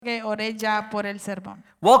que oré ya por el sermón.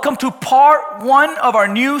 Welcome to part 1 of our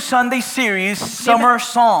new Sunday series, Summer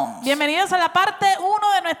Psalms. Bienvenidos a la parte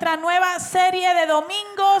 1 de nuestra nueva serie de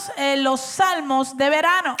domingos, los Salmos de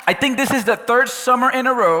verano. I think this is the third summer in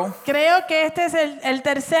a row Creo que este es el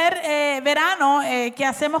tercer verano que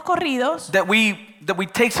hacemos corridos. that we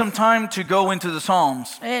take some time to go into the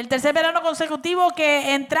Psalms. El tercer verano consecutivo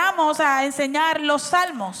que entramos a enseñar los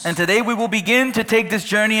Salmos. And today we will begin to take this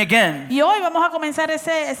journey again. Y hoy vamos a comenzar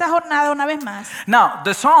esa jornada una vez más. Now,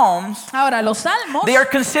 the Psalms, Ahora, los Salmos. they are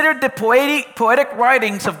considered the poetic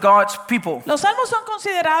writings of God's people. Los Salmos son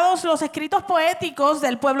considerados los escritos poéticos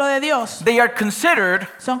del pueblo de Dios. They are considered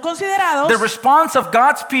Son considerados the response of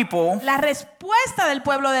God's people la respuesta del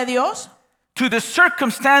pueblo de Dios to the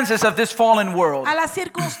circumstances of this fallen world. a las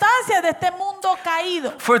circunstancias de este mundo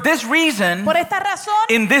caído. For this reason, Por esta razón,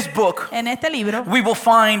 in this book, en este libro we will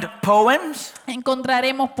find poems,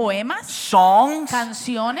 encontraremos poemas, songs,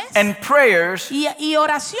 canciones and prayers y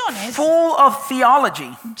oraciones full of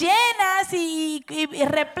theology llenas y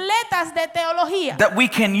repletas de teología that we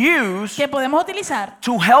can use que podemos utilizar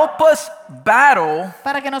to help us battle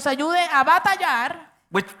para que nos ayude a batallar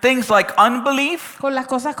with things like unbelief, con las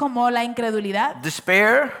cosas como la incredulidad,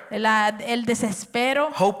 despair, el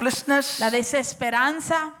desespero, hopelessness, la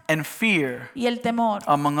desesperanza and fear, y el temor,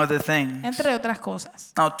 among other things. entre otras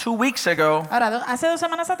cosas. Now, 2 weeks ago, Ahora, hace 2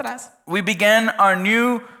 semanas atrás, we began our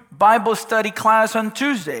new Bible study class on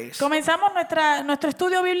Tuesdays. comenzamos nuestro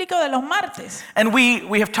estudio bíblico de los martes. And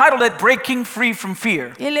we have titled it Breaking Free from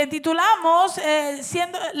Fear. Y le titulamos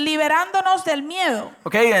Liberándonos del miedo.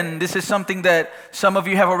 Okay, and this is something that some of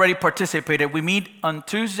you have already participated. We meet on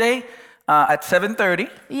Tuesday at 7:30.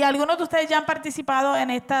 Y algunos de ustedes ya han participado en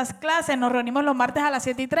estas clases. Nos reunimos los martes a las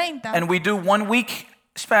 7:30. And we do 1 week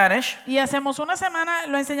Spanish Y hacemos una semana,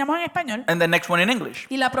 lo enseñamos en español. and the next one in English.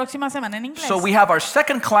 Y la próxima semana en inglés. So we have our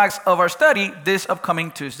second class of our study this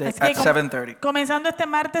upcoming Tuesday Así que at 7:30. comenzando este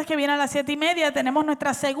martes que viene a las 7:30, tenemos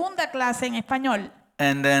nuestra segunda clase en español.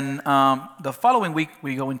 And then the following week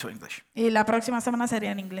we go into English. Y la próxima semana sería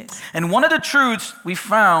en inglés. And one of the truths we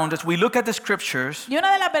found as we look at the scriptures Y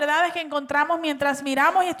una de las verdades que encontramos mientras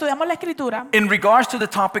miramos y estudiamos la escritura in regards to the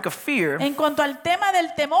topic of fear en cuanto al tema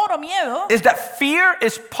del temor o miedo is that fear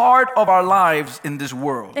is part of our lives in this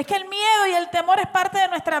world. es que el miedo y el temor es parte de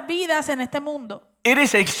nuestras vidas en este mundo. It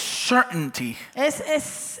is a certainty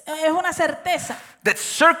Es una certeza that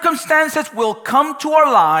circumstances will come to our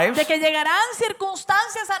lives de que llegarán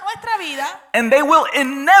circunstancias a nuestra vida and they will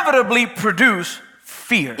inevitably produce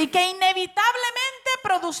fear. y que inevitablemente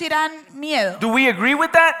producirán miedo. Do we agree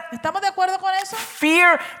with that? ¿Estamos de acuerdo con eso?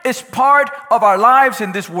 Fear is part of our lives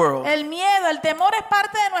in this world. El miedo, el temor es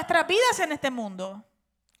parte de nuestras vidas en este mundo.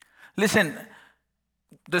 Listen,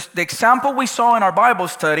 the example we saw in our Bible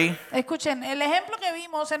study Escuchen, el ejemplo que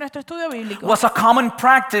vimos en nuestro estudio bíblico was a common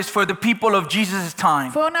practice for the people of Jesus'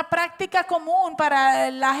 time. fue una práctica común para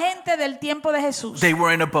la gente del tiempo de Jesús. They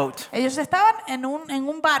were in a boat Ellos estaban en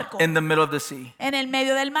un barco in the middle of the sea, en el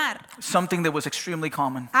medio del mar, something that was extremely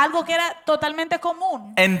common. algo que era totalmente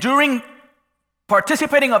común. And during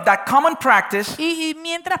participating of that common practice, Y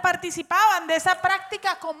mientras participaban de esa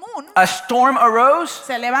práctica común, a storm arose,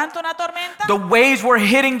 se levanta una tormenta, the waves were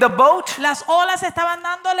hitting the boat, las olas estaban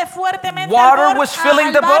dándole fuertemente Water al was filling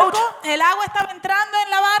al the barco, boat. el agua estaba entrando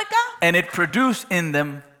en la barca and it produced in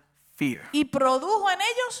them fear. y produjo en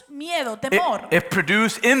ellos miedo, temor. It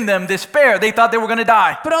produced in them despair. They thought they were going to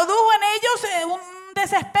die. Produjo en ellos un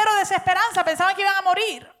desespero, desesperanza, pensaban que iban a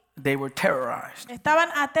morir. They were terrorized. Estaban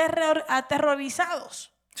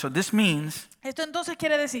aterrorizados. So this means Esto entonces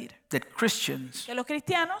quiere decir that Christians, que los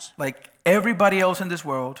cristianos, like everybody else in this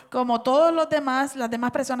world, como todos las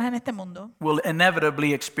demás personas en este mundo, will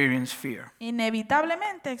inevitably experience fear.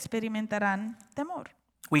 inevitablemente experimentarán temor.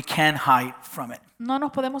 We can't hide from it. No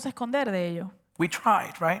nos podemos esconder de ello. We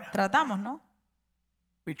tried, right? Tratamos, ¿no?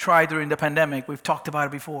 We tried during the pandemic. We've talked about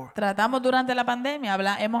it before. Tratamos durante la pandemia,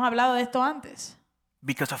 hemos hablado de esto antes.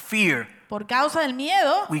 Because of fear, Por causa del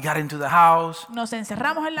miedo, we got into the house. nos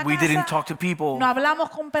encerramos en la We didn't casa, talk to people. no hablamos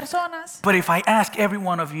con personas. But if I ask every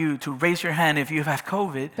one of you to raise your hand if you've had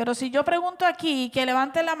COVID, Pero si yo pregunto aquí, que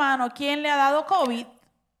levante la mano, ¿quién le ha dado COVID?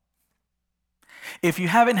 if you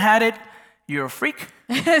haven't had it, you're a freak.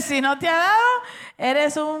 Si no te ha dado,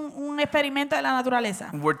 eres un experimento de la naturaleza.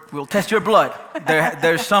 We'll test your blood.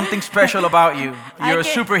 There's something special about you. You're a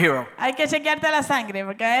superhero. Hay que chequearte la sangre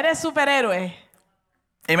porque eres superhéroe.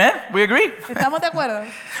 Amen? We agree? ¿Estamos de acuerdo?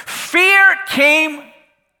 Fear came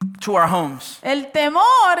to our homes. El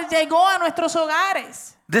temor llegó a nuestros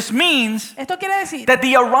hogares. This means Esto quiere decir that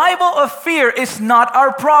the arrival of fear is not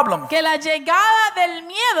our problem. que la llegada del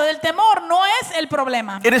miedo, del temor, no es el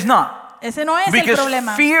problema. It is not. Ese no es el Because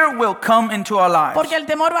problema. fear will come into our lives. Porque el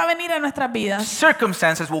temor va a venir a nuestras vidas.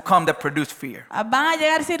 Circumstances will come that produce fear. Van a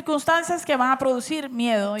llegar circunstancias que van a producir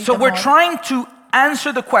miedo y So we're temor. trying to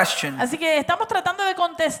answer the question, Así que estamos tratando de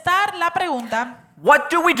contestar la pregunta, what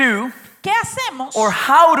do we do ¿qué hacemos or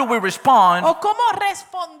how do we respond o cómo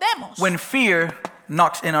respondemos when fear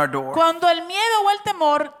knocks in our door? cuando el miedo o el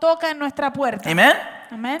temor toca en nuestra puerta? Amen?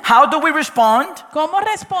 Amén. How do we respond ¿Cómo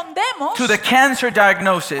respondemos to the cancer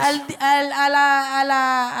diagnosis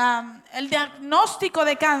el diagnóstico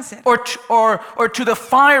de cáncer? or to the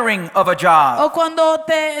firing of a job O cuando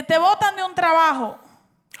te botan de un trabajo.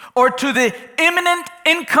 or to the imminent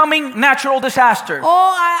incoming natural disaster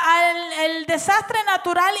O el desastre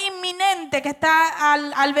natural inminente que está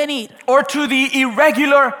al venir. or to the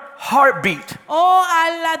irregular heartbeat? O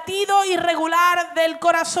al latido irregular del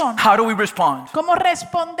corazón. How do we respond? ¿Cómo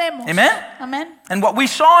respondemos? Amen? Amén. And what we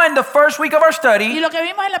saw in the first week of our Y study lo que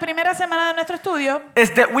vimos en la primera semana de nuestro estudio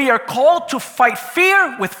is that we are called to fight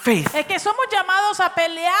fear with faith. es que somos llamados a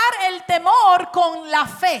pelear el temor con la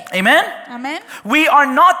fe. Amen? Amén. We are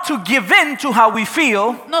not to give in to how we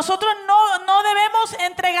feel. Nosotros no debemos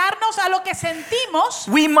entregarnos a lo que sentimos.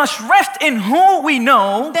 We must rest in who we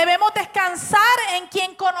know Debemos descansar en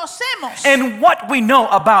quien conocemos and what we know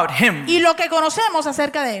about Him. y lo que conocemos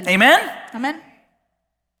acerca de él. Amen? Amén.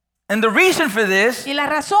 And the reason for this Y la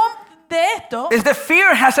razón de esto is that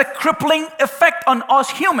fear has a crippling effect on us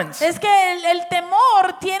humans. es que el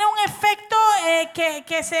temor tiene un efecto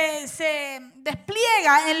que se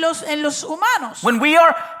despliega en los humanos. When we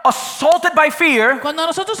are assaulted by fear, Cuando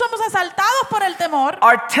nosotros somos asaltados por el temor,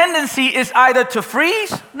 our tendency is either to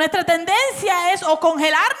freeze nuestra tendencia es o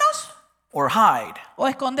congelarnos or hide. o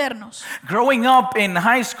escondernos. Growing up in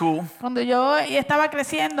high school, Cuando yo estaba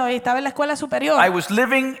creciendo y estaba en la escuela superior, I was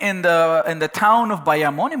living in the town of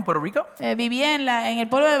Bayamón in Puerto Rico. vivía en el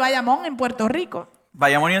pueblo de Bayamón, en Puerto Rico.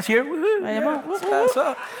 Bayamonians here? Woohoo. Bayamón. Yes, that's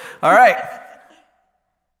up. All right.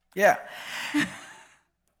 Yeah.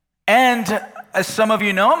 And as some of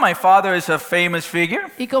you know, my father is a famous figure.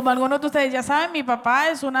 Y como algunos de ustedes ya saben, mi papá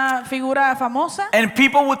es una figura famosa. And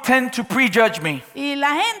people would tend to prejudge me. Y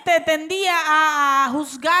la gente tendía a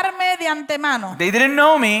juzgarme de antemano. They didn't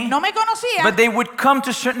know me, No me conocían, but they would come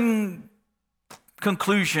to certain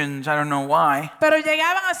conclusions. I don't know why. pero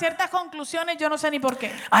llegaban a ciertas conclusiones, yo no sé ni por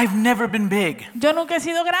qué. I've never been big. Yo nunca he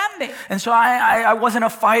sido grande. And so I wasn't a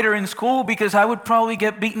fighter in school because I would probably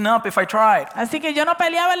get beaten up if I tried. Así que yo no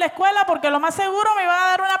peleaba en la escuela porque lo más seguro me iban a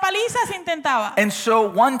dar una paliza si intentaba. And so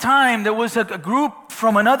one time there was a group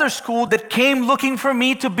from another school that came looking for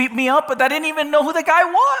me to beat me up, but I didn't even know who the guy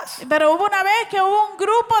was. Pero hubo una vez que hubo un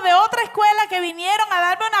grupo de otra escuela que vinieron a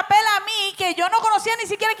darme una pela a mí que yo no conocía ni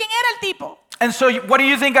siquiera quién era el tipo. And so what do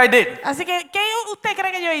you think I did? Así que, ¿qué usted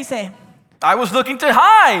cree que yo hice? I was looking to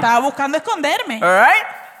hide. Estaba buscando esconderme. All right?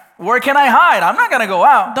 Where can I hide? I'm not going to go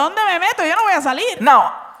out. ¿Dónde me meto? Yo no voy a salir.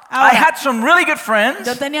 Now, Ahora, I had some really good friends,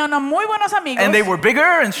 yo tenía unos muy buenos amigos and they were bigger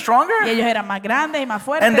and y stronger, ellos eran más grandes y más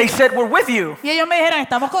fuertes. and they said, we're with you. Y ellos me dijeron,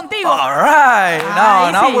 estamos contigo. All right.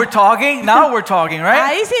 Ahí Now sí. we're talking. Now we're talking, right?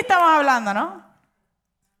 Ahí sí estamos hablando, ¿no?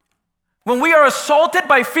 When we are assaulted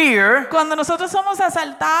by fear, Cuando nosotros somos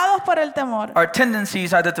asaltados por el temor, our tendency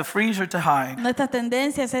is either to freeze or to hide. nuestras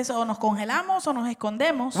tendencias es o nos congelamos o nos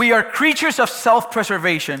escondemos. We are creatures of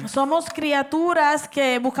self-preservation. Somos criaturas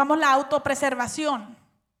que buscamos la autopreservación.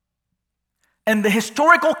 And the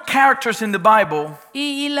historical characters in the Bible,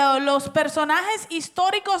 Los personajes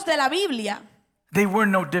históricos de la Biblia they were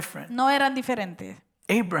no different. no eran diferentes.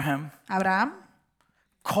 Abraham Abraham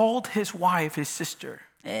called his wife his sister.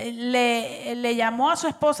 le llamó a su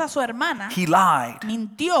esposa su hermana, He lied.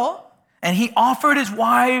 mintió And he offered his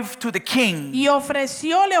wife to the king y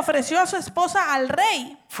le ofreció a su esposa al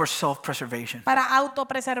rey for self-preservation. para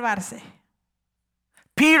autopreservarse.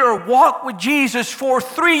 Peter walked with Jesus for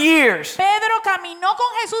 3 years. Pedro caminó con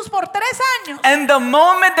Jesús por 3 años. And the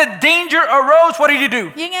moment that danger arose, what did he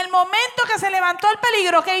do? Y en el momento que se levantó el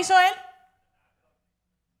peligro, ¿qué hizo él?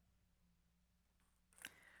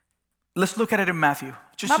 Let's look at it in Matthew,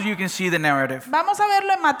 just so you can see the narrative. Vamos a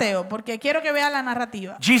verlo en Mateo, porque quiero que vean la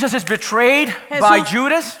narrativa. Jesus is betrayed by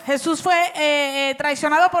Judas. Jesús fue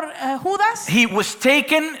traicionado por Judas. He was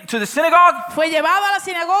taken to the synagogue, Fue llevado a la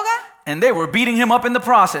sinagoga and they were beating him up in the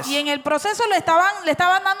process. y en el proceso le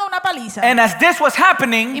estaban dando una paliza. And as this was Y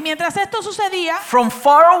happening, mientras esto sucedía, from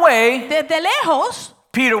far away, desde lejos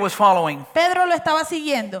Peter was following. Pedro lo estaba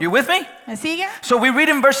siguiendo. You with me? ¿Me sigue? So we read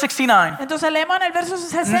in verse 69. Entonces leemos en el verso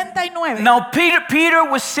 69. Now Peter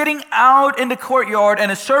was sitting out in the courtyard,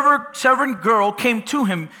 and a servant girl came to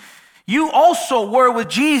him. You also were with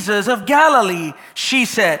Jesus of Galilee, she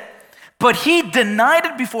said. But he denied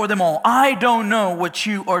it before them all. I don't know what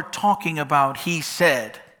you are talking about, he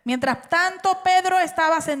said. Mientras tanto, Pedro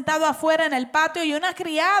estaba sentado afuera en el patio y una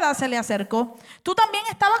criada se le acercó. Tú también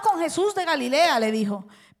estabas con Jesús de Galilea, le dijo.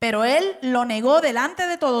 Pero él lo negó delante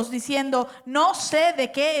de todos, diciendo, no sé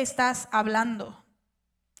de qué estás hablando.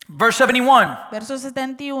 Verse 71. Verso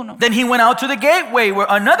 71. Then he went out to the gateway where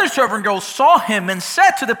another servant girl saw him and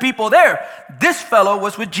said to the people there, this fellow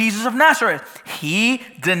was with Jesus of Nazareth. He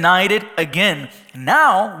denied it again.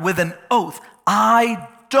 Now with an oath, I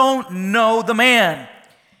don't know the man.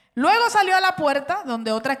 Luego salió a la puerta,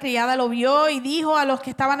 donde otra criada lo vio y dijo a los que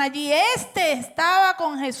estaban allí, este estaba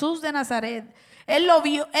con Jesús de Nazaret. Él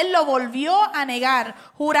lo volvió a negar,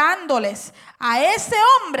 jurándoles, a ese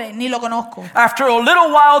hombre ni lo conozco. After a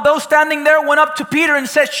little while, those standing there went up to Peter and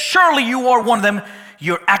said, surely you are one of them.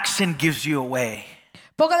 Your accent gives you away.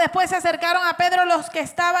 Poco después se acercaron a Pedro los que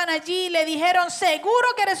estaban allí y le dijeron, seguro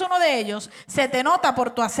que eres uno de ellos, se te nota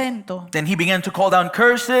por tu acento. Then he began to call down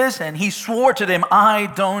curses, and he swore to them, I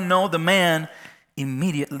don't know the man.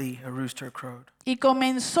 Immediately a rooster crowed. Y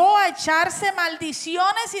comenzó a echarse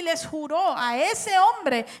maldiciones y les juró, a ese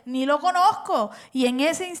hombre ni lo conozco. Y en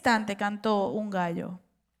ese instante cantó un gallo.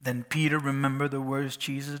 Then Peter remembered the words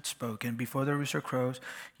Jesus had spoken, before the rooster crows,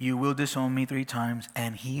 you will disown me 3 times.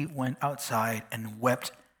 And he went outside and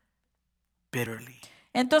wept bitterly.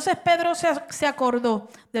 Entonces Pedro se acordó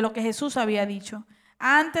de lo que Jesús había dicho.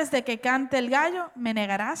 Antes de que cante el gallo, me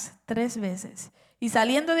negarás 3 veces. Y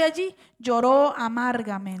saliendo de allí, lloró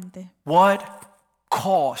amargamente. What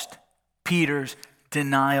caused Peter's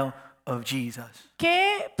denial of Jesus?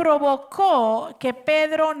 ¿Qué provocó que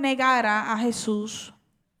Pedro negara a Jesús?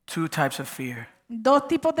 2 types of fear. 2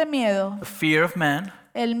 tipos de miedo. The fear of man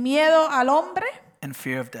El miedo al hombre and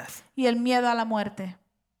fear of death. y el miedo a la muerte.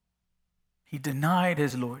 He denied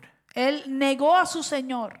his Lord. Él negó a su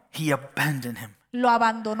Señor. He abandoned him. Lo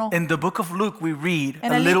abandonó. In the book of Luke, we read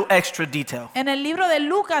En a el little extra detail. En el libro de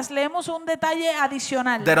Lucas leemos un detalle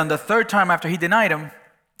adicional. That on the 3rd time after he denied him,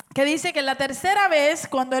 Que dice que la tercera vez,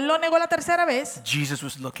 cuando él lo negó la tercera vez, Jesus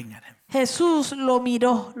was looking at him. Jesús lo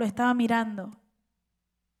miró, lo estaba mirando.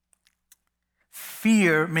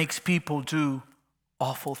 Fear makes people do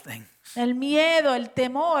awful things. El miedo, el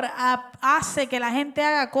temor hace que la gente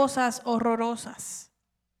haga cosas horrorosas.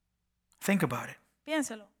 Think about it.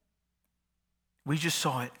 Piénselo. We just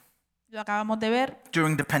saw it. Lo acabamos de ver.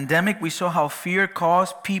 During the pandemic, we saw how fear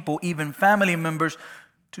caused people, even family members,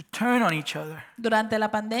 to turn on each other. Durante la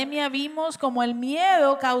pandemia vimos como el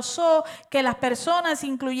miedo causó que las personas,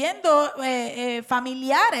 incluyendo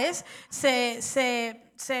familiares,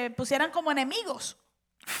 se pusieran como enemigos.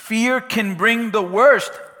 Fear can bring the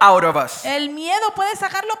worst out of us. El miedo puede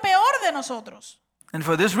sacar lo peor de nosotros. And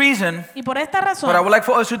for this reason, Y por esta razón, what I would like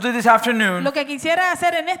for us to do this afternoon lo que quisiera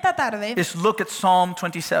hacer en esta tarde is look at Psalm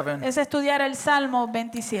 27. es estudiar el Salmo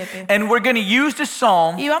 27. And we're going to use this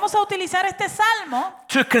psalm Y vamos a utilizar este salmo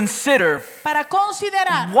to consider para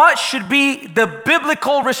considerar what should be the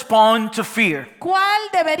biblical response to fear. cuál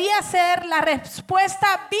debería ser la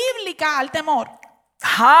respuesta bíblica al temor.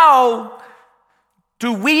 How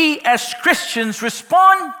do we as Christians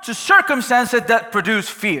respond to circumstances that produce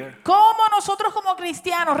fear? ¿Cómo nosotros como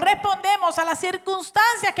cristianos respondemos a las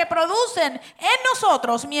circunstancias que producen en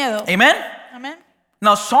nosotros miedo? Amen? Amén.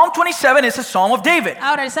 Now, Psalm 27 is a psalm of David.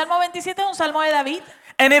 Ahora, el Salmo 27 es un salmo de David.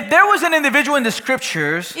 And if there was an individual in the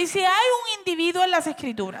scriptures Y si hay un individuo en las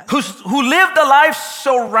escrituras who lived a life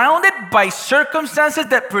surrounded by circumstances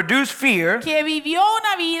that produce fear, que vivió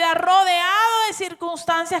una vida rodeado de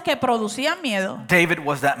circunstancias que producían miedo, David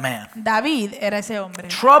was that man. David era ese hombre.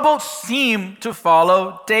 Trouble seemed to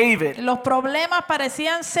follow David. Los problemas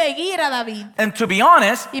parecían seguir a David. And to be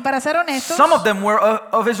honest, Y para ser honestos, some of them were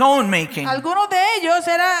of his own making. algunos de ellos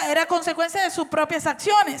era consecuencia de sus propias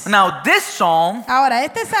acciones. Now, this psalm Ahora,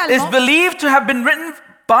 este is salmo believed to have been written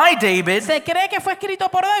by David se cree que fue escrito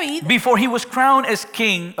por David before he was crowned as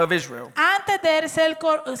king of Israel. antes de él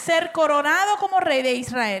ser coronado como rey de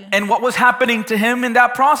Israel. And what was happening to him in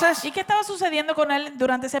that process? ¿Y qué estaba sucediendo con él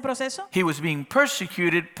durante ese proceso? He was being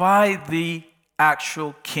persecuted by the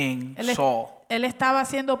actual king Saul. Él estaba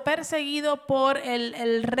siendo perseguido por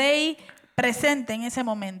el rey presente en ese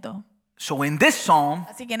momento. So in this psalm,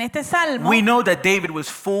 Así que en este salmo we know that David was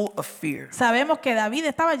full of fear. sabemos que David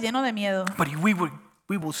estaba lleno de miedo. But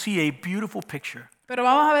we will see a beautiful picture Pero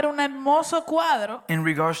vamos a ver un hermoso cuadro in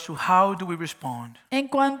regards to how do we respond en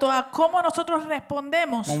cuanto a cómo nosotros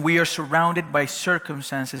respondemos when we are surrounded by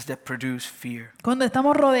circumstances that produce fear. cuando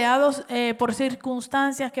estamos rodeados por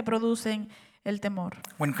circunstancias que producen el temor.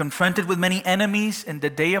 When confronted with many enemies in the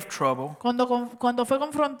day of trouble, Cuando fue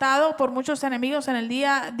confrontado por muchos enemigos en el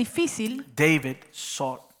día difícil, David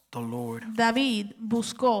sought the Lord. David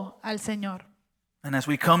buscó al Señor. And as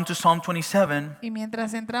we come to Psalm 27, Y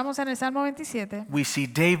mientras entramos en el Salmo 27, we see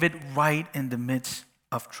David right in the midst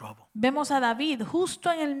of trouble. vemos a David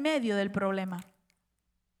justo en el medio del problema.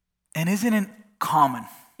 And isn't it common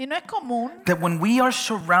Y no es común that when we are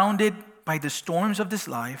surrounded by the storms of this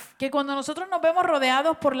life, que cuando nosotros nos vemos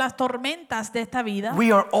rodeados por las tormentas de esta vida,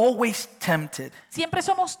 we are always tempted siempre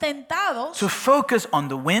somos tentados to focus on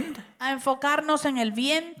the wind, a enfocarnos en el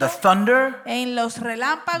viento, the thunder, en los the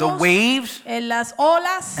relámpagos, waves, en las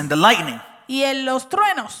olas and the lightning. y en los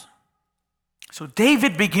truenos. So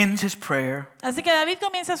David begins his prayer Así que David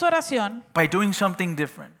comienza su oración by doing something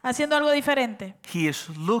different. haciendo algo diferente. He is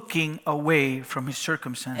looking away from his Él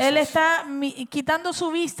circumstances está quitando su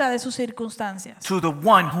vista de sus circunstancias to the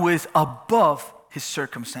one who is above his y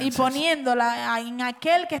circumstances. poniéndola en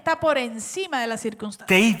aquel que está por encima de las circunstancias.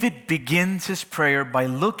 David begins his prayer by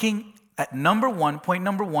looking at point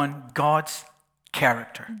number one, God's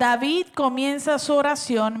character. David comienza su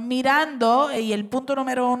oración mirando, y el punto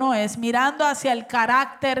número 1 es mirando hacia el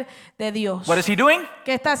carácter de Dios. What is he doing?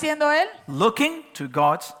 ¿Qué está haciendo él? Looking to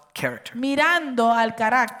God's character. Mirando al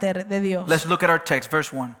carácter de Dios. Let's look at our text,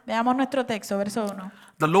 verse 1. Veamos nuestro texto, verso 1.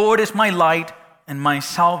 The Lord is my light and my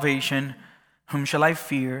salvation. Whom shall I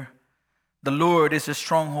fear? The Lord is the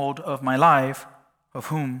stronghold of my life.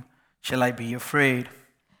 Of whom shall I be afraid?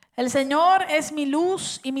 El Señor es mi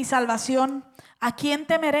luz y mi salvación. ¿A quién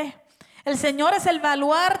temeré? El Señor es el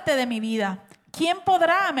baluarte de mi vida. ¿Quién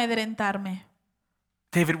podrá amedrentarme?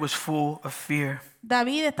 David was full of fear.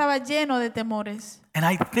 David estaba lleno de temores. And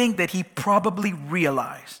I think that he probably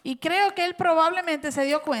realized Y creo que él probablemente se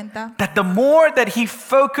dio cuenta that the more that he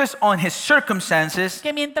focused on his circumstances,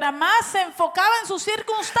 que mientras más se enfocaba en sus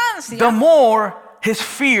circunstancias, the more his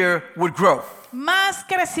fear would grow. más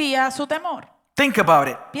crecía su temor. Think about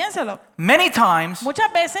it. Piénselo. Many times,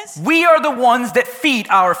 Muchas veces we are the ones that feed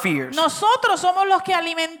our fears. nosotros somos los que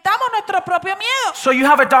alimentamos nuestro propio miedo. So you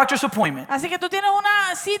have a doctor's appointment Así que tú tienes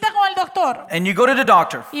una cita con el doctor and you go to the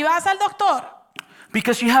doctor y vas al doctor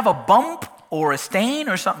because you have a bump or a stain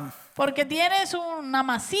or something. porque tienes una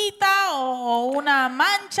masita o una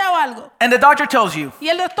mancha o algo. And the doctor tells you, Y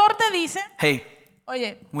el doctor te dice, hey,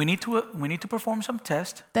 oye, we need to perform some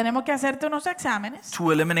tests tenemos que hacerte unos exámenes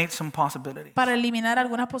to eliminate some possibilities. para eliminar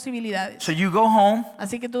algunas posibilidades. So you go home,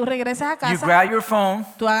 Así que tú regresas a you casa, grab your phone,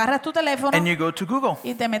 tú agarras tu teléfono and you go to Google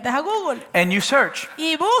y te metes a Google and you search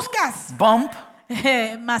y buscas bump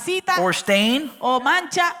masita or stain, o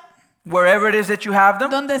mancha, wherever it is that you have them.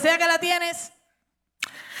 donde sea que la tienes,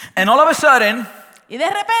 And all of a sudden, y de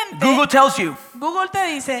repente Google tells you, Google te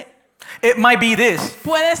dice, it might be this,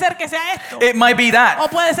 puede ser que sea esto it might be that. o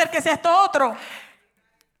puede ser que sea esto otro.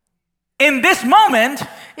 In this moment,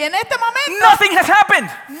 Y en este momento nothing has happened.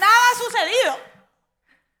 nada ha sucedido.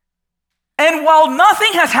 And while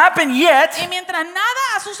nothing has happened yet, Y mientras nada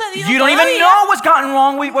ha sucedido you don't even todavía, know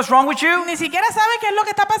what's wrong with you. ni siquiera sabes qué es lo que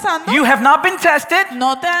está pasando. You have not been tested.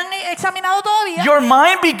 No te han examinado todavía. Your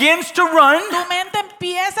mind begins to run. Tu mente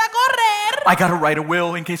empieza a correr. I gotta write a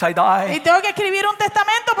will in case I Y die. tengo que escribir un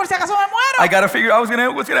testamento por si acaso me muero. I gotta figure out what's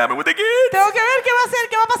gonna happen with the kids. Tengo que ver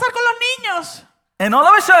qué va a pasar con los niños. And all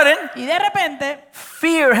of a sudden, Y de repente,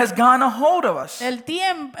 fear has gotten a hold of us. el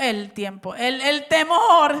temor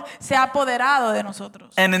se ha apoderado de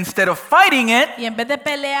nosotros. And instead of fighting it, Y en vez de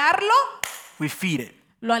pelearlo, we feed it.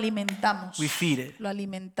 lo alimentamos. We feed it. Lo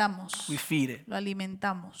alimentamos. We feed it. Lo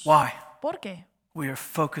alimentamos. Why? ¿Por qué? We are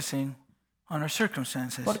focusing on our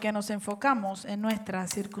circumstances. Porque nos enfocamos en nuestra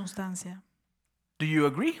circunstancia. Do you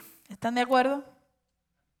agree? ¿Están de acuerdo?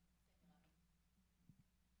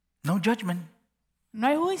 No judgment. No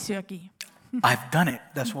hay juicio aquí. I've done it.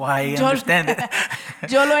 That's why I Yo- understand it.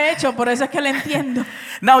 Yo lo he hecho, por eso es que lo entiendo.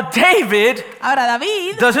 Now, David Ahora,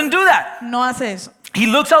 David doesn't do that. no hace eso. He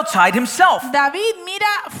looks outside himself. David mira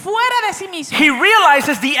fuera de sí mismo. He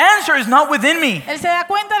realizes the answer is not within me. Él se da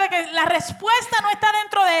cuenta de que la respuesta no está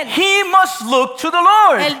dentro de él. He must look to the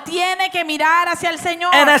Lord. Él tiene que mirar hacia el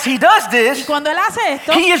Señor. And as he does Y this, cuando él hace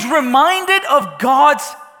esto, he is reminded of God's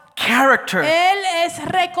character. él es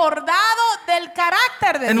recordado del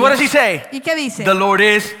carácter de And Dios. what does he say? ¿Y qué dice? The Lord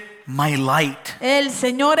is my light. El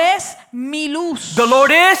Señor es mi luz. The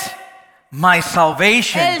Lord is my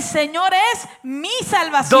salvation. El Señor es mi The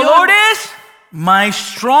salvación. Lord is my El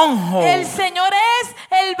stronghold. Señor es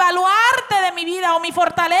el baluarte de mi vida o mi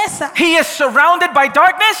fortaleza. He is surrounded by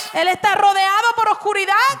darkness. Él está rodeado por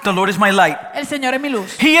oscuridad. The Lord is my light. El Señor es mi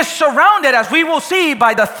luz. He is surrounded, as we will see,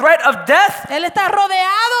 by the threat of death, Él está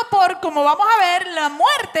rodeado por, como vamos a ver, la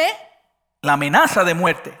muerte. la amenaza de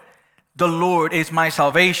muerte. The Lord is my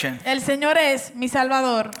salvation. El Señor es mi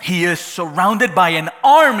salvador. He is surrounded by an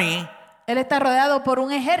army. Él está rodeado por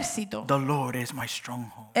un ejército. The Lord is my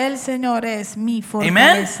stronghold. El Señor es mi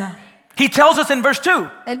Amen. fortaleza. He tells us in verse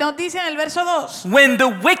 2, Él nos dice en el verso 2. when the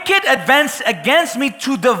wicked advance against me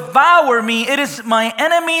to devour me, it is my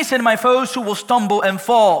enemies and my foes who will stumble and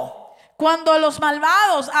fall. Cuando los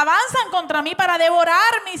malvados avanzan contra mí para devorar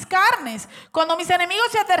mis carnes, cuando mis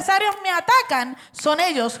enemigos y adversarios me atacan, son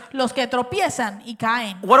ellos los que tropiezan y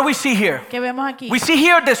caen. What do we see here? ¿Qué vemos aquí? We see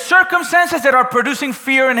here the circumstances that are producing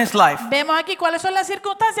fear in his life. Vemos aquí cuáles son las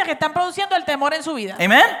circunstancias que están produciendo el temor en su vida.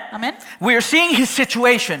 Amen? Amén. We are seeing his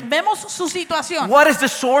situation. Vemos su situación. What is the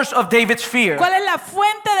source of David's fear? ¿Cuál es la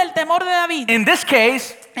fuente del temor de David? In this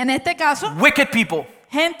case, En este caso, wicked people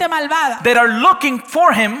gente malvada that are looking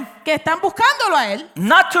for him, que están buscándolo a él,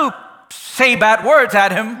 not to say bad words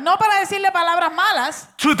at him, no para decirle palabras malas.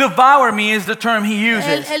 to devour me is the term he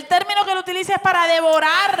uses. El término que él utiliza es para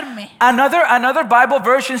devorarme. Another Bible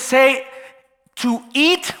version say to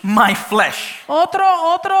eat my flesh.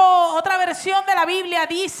 Otra versión de la Biblia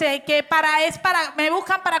dice que me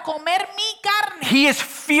buscan para comer mi carne. He is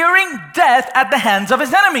fearing death at the hands of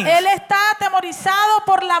his enemies. Él está atemorizado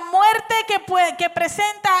por la muerte que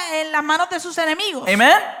presenta en las manos de sus enemigos.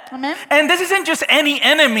 Amen? Amén. And this isn't just any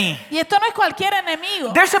enemy. Y esto no es cualquier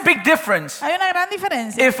enemigo. There's a big difference. Hay una gran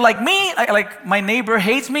diferencia. If like me, like my neighbor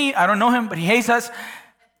hates me, I don't know him, but he hates us,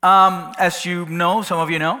 as you know, some of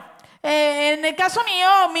you know. En el caso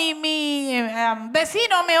mío, mi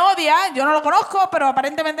vecino me odia. Yo no lo conozco, pero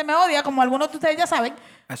aparentemente me odia, como algunos de ustedes ya saben.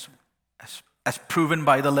 As proven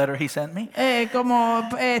by the letter he sent me. Como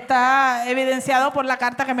está evidenciado por la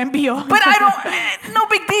carta que me envió. But I don't, no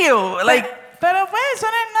big deal. Like, pero pues eso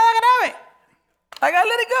no es nada grave. like I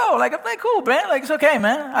let it go. Like I'm like, cool, man. Like it's okay,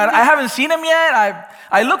 man. I haven't seen him yet.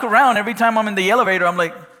 I look around every time I'm in the elevator. I'm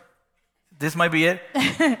like, this might be it.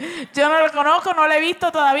 Yo no lo conozco, no lo he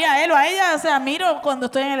visto todavía a él o a ella. O sea, miro cuando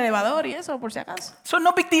estoy en el elevador y eso, por si acaso. So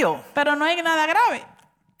no big deal. Pero no hay nada grave.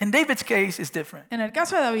 In David's case, it's different. En el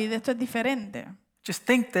caso de David, esto es diferente. Just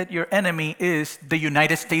think that your enemy is the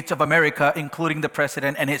United States of America, including the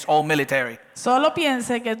president and his whole military. Solo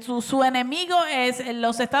piense que su enemigo es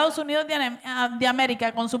los Estados Unidos de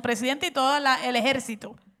América, con su presidente y todo el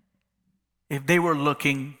ejército. If they were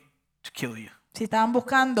looking to kill you. Si estaban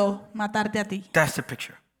buscando matarte a ti. That's the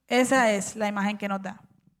picture. Esa es la imagen que nos da.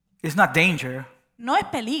 It's not danger. No es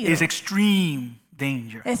peligro. It's extreme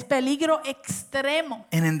danger. Es peligro extremo.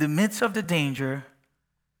 And in the midst of the danger,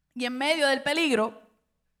 Y en medio del peligro,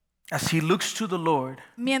 as he looks to the Lord,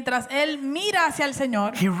 mientras él mira hacia el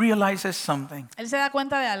Señor, he realizes something él se da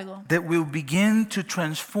cuenta de algo. that will begin to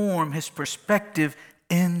transform his perspective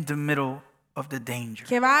in the middle of the danger.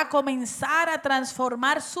 Que va a comenzar a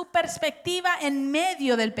transformar su perspectiva en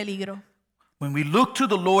medio del peligro. When we look to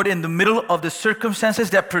the Lord in the middle of the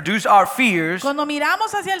circumstances that produce our fears, Cuando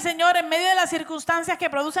miramos hacia el Señor en medio de las circunstancias que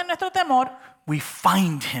producen nuestro temor, we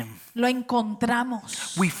find him. lo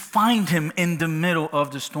encontramos. We find him in the middle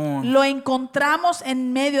of the storm. Lo encontramos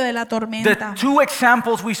en medio de la tormenta. The two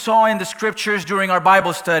examples we saw in the scriptures during our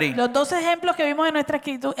Bible study, Los dos ejemplos que vimos en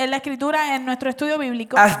la escritura en nuestro estudio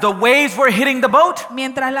bíblico, as the waves were hitting the boat,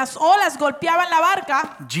 mientras las olas golpeaban la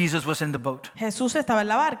barca, Jesus was in the boat. Jesús estaba en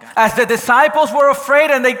la barca. As the disciples were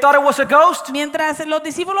afraid and they thought it was a ghost, Mientras los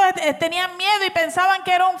discípulos tenían miedo y pensaban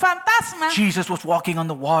que era un fantasma, Jesus was walking on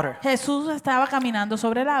the water. Jesús estaba caminando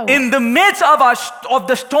sobre el agua. In the midst of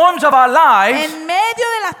the storms of our lives, En medio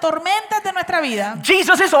de las tormentas de nuestra vida,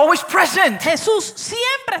 Jesus is always present. Jesús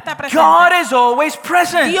siempre está presente. God is always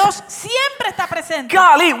present. Dios siempre está presente.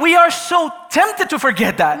 Golly, we are so tempted to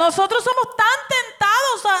forget that. Nosotros somos tan tentados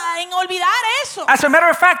en olvidar eso. As a matter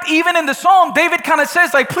of fact, even in the psalm, David kind of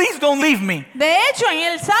says, like, please don't leave me. De hecho,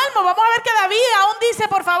 en el Salmo vamos a ver que David aún dice,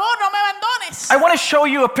 por favor, no me abandones. I want to show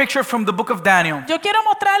you a picture from the book of Daniel. Yo quiero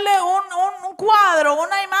mostrarle un cuadro,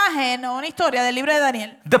 una imagen o una historia del libro de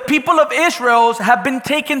Daniel. The people of Israel have been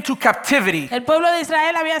taken to captivity. El pueblo de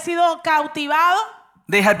Israel había sido cautivado.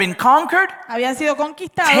 They had been conquered, habían sido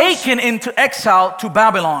conquistados taken into exile to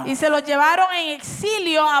Babylon. y se los llevaron en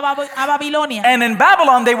exilio a Babilonia. And in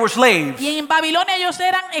Babylon, they were slaves. Y en Babilonia ellos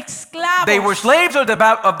eran esclavos. They were slaves of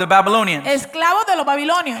the Babylonians. Esclavos de los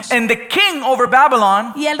babilonios. And the king over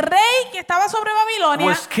Babylon Y el rey que estaba sobre Babilonia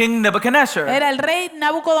was King Nebuchadnezzar. era el rey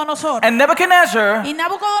Nabucodonosor. And Nebuchadnezzar Y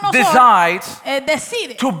Nabucodonosor decides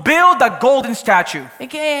decide to build a golden statue.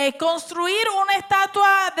 que construir una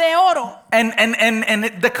estatua de oro.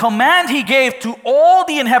 And the command he gave to all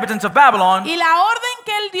the inhabitants of Babylon, Y la orden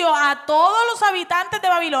que él dio a todos los habitantes de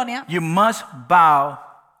Babilonia you must bow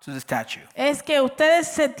to the statue. es que ustedes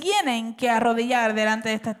se tienen que arrodillar delante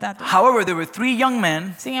de esta estatua. However, there were 3 young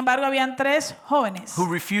men Sin embargo, habían 3 jóvenes who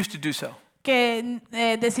refused to do so. que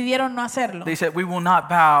decidieron no hacerlo. They said, we will not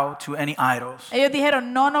bow to any idols. Ellos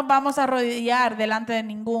dijeron, no nos vamos a arrodillar delante de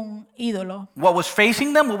ningún ídolo. What was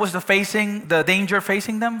facing them? What was the danger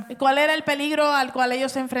facing them? ¿Y cuál era el peligro al cual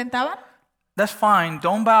ellos se enfrentaban? That's fine.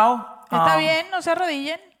 Don't bow. Está bien, no se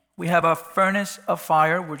arrodillen. We have a furnace of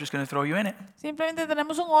fire. We're just going to throw you in it. Simplemente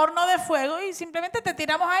tenemos un horno de fuego y simplemente te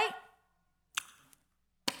tiramos ahí.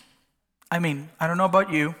 I mean, I don't know about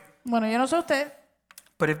you, Bueno, yo no sé usted,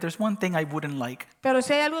 but if there's one thing I wouldn't like, pero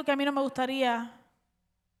si hay algo que a mí no me gustaría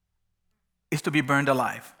is to be burned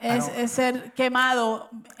alive. es ser quemado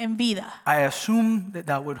en vida. I assume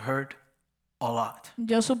that would hurt a lot.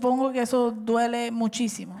 Yo supongo que eso duele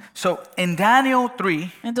muchísimo. So in Daniel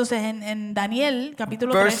 3, Entonces, en Daniel,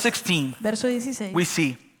 capítulo verse 3, 16, verso 16, we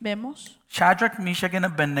see vemos, Shadrach, Meshach, and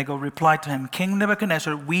Abednego replied to him, King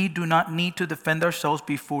Nebuchadnezzar, we do not need to defend ourselves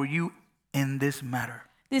before you in this matter.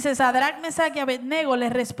 dice, Sadrach, Mesach y Abednego le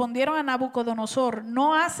respondieron a Nabucodonosor,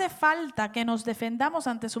 no hace falta que nos defendamos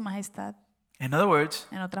ante su majestad. In other words,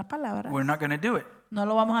 En otras palabras, we're not going to do it. no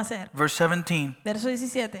lo vamos a hacer. Verse 17, Verso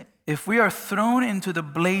 17. if we are thrown into the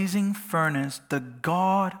blazing furnace, the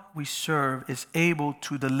God we serve is able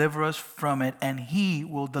to deliver us from it, and he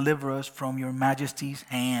will deliver us from your majesty's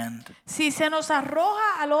hand. Si se nos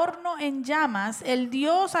arroja al horno en llamas, el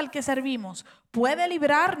Dios al que servimos puede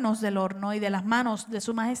librarnos del horno y de las manos de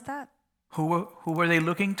su majestad. Who were they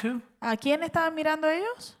looking to? ¿A quién estaban mirando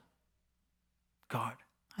ellos? God.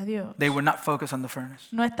 A Dios. They were not focused on the furnace.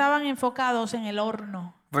 No estaban enfocados en el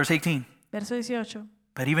horno. Verse 18, Verso 18.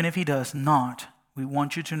 but even if he does not, we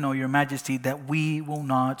want you to know, your majesty, that we will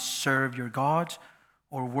not serve your gods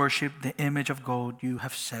or worship the image of gold you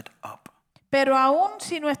have set up. Pero aun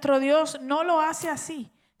si nuestro Dios no lo hace así,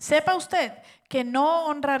 sepa usted que no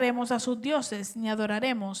honraremos a sus dioses ni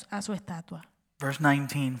adoraremos a su estatua. Verse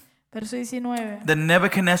 19, Verso 19. then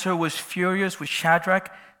Nebuchadnezzar was furious with Shadrach,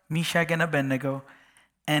 Meshach, and Abednego,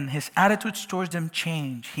 and his attitudes towards them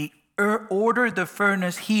changed. He ordered the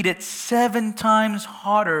furnace heated 7 times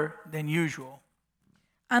hotter than usual.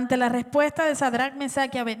 Ante la respuesta de Sadrach,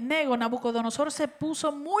 Mesach y Abednego, Nabucodonosor se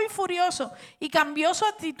puso muy furioso y cambió su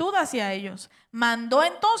actitud hacia ellos. Mandó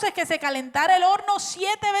entonces que se calentara el horno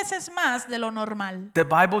 7 veces más de lo normal. The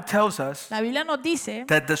Bible tells us La Biblia nos dice,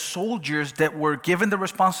 that the soldiers that were given the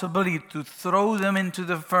responsibility to throw them into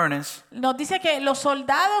the furnace, que los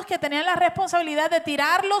soldados que tenían la responsabilidad de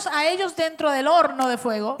tirarlos a ellos dentro del horno de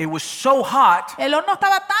fuego, it was so hot el horno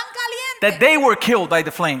estaba tan that caliente they were killed by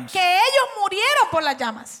the flames. que ellos murieron por las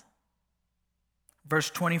llamas. Verse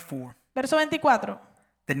 24. Verso 24.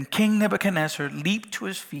 Then King Nebuchadnezzar leaped to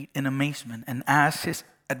his feet in amazement and asked his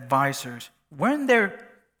advisors, weren't there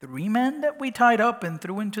 3 men that we tied up and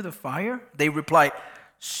threw into the fire? They replied,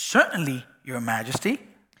 certainly, your majesty.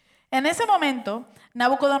 En ese momento,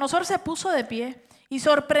 Nabucodonosor se puso de pie y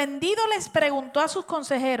sorprendido les preguntó a sus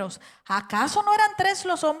consejeros, ¿acaso no eran 3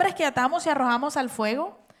 los hombres que atamos y arrojamos al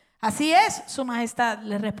fuego? Así es, su majestad,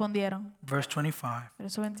 les respondieron. Verse 25.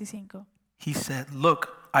 Verso 25. He said,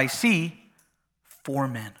 look, I see 4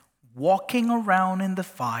 men walking around in the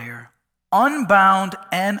fire, unbound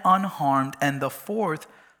and unharmed, and the 4th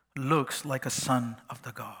looks like a son of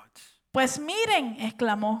the gods. Pues miren,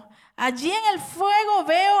 exclamó, allí en el fuego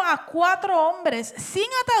veo a 4 hombres sin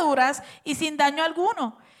ataduras y sin daño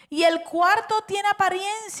alguno, y el cuarto tiene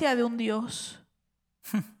apariencia de un dios.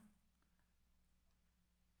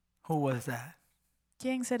 Who was that?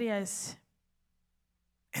 ¿Quién sería ese?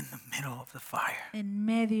 In the middle of the fire. En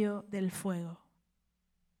medio del fuego.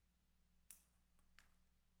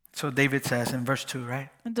 So David says in verse 2, right?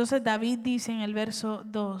 Entonces David dice en el verso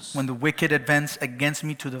 2, When the wicked advance against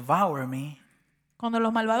me to devour me, cuando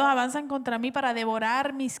los malvados avanzan contra mí para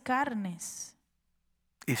devorar mis carnes,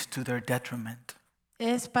 is to their detriment.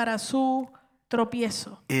 es para su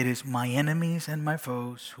tropiezo. It is my enemies and my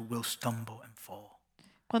foes who will stumble and fall.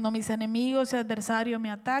 Cuando mis enemigos y adversarios me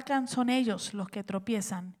atacan, son ellos los que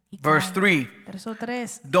tropiezan y Verse caen. 3. Verso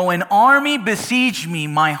 3. Though an army besiege me,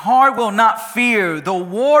 my heart will not fear. Though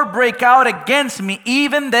war break out against me,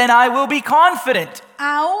 even then I will be confident.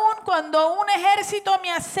 Aun cuando un ejército me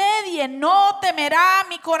asedie, no temerá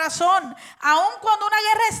mi corazón. Aun cuando una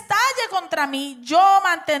guerra estalle contra mí, yo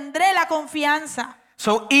mantendré la confianza.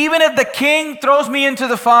 So even if the king throws me into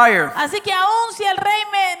the fire, Así que aun si el rey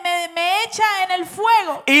me echa en el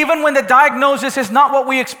fuego, even when the diagnosis is not what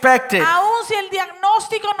we expected, aun si el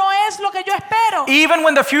diagnóstico no es lo que yo espero, even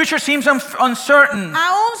when the future seems uncertain,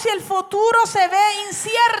 aun si el futuro se ve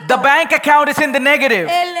incierto, the bank account is in the negative,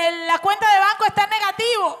 la cuenta de banco está en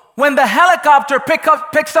negativo. when the helicopter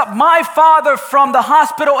picks up my father from the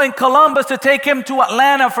hospital in Columbus to take him to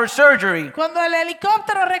Atlanta for surgery, Cuando el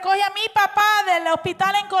helicóptero recoge a mi papá del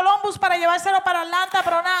hospital en Columbus para llevárselo para Atlanta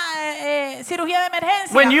para una cirugía de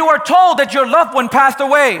emergencia. when you are told that your loved one passed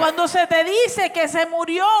away, Cuando se te dice que se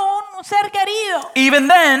murió un ser querido, even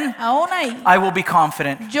then, aún ahí, I will be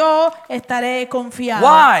confident. yo estaré confiado.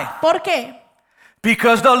 Why? ¿Por qué?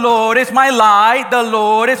 Because the Lord is my light, the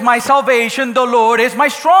Lord is my salvation, the Lord is my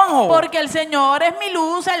stronghold. Porque el Señor es mi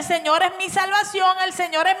luz, el Señor es mi salvación, el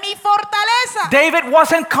Señor es mi fortaleza. David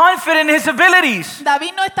wasn't confident in his abilities,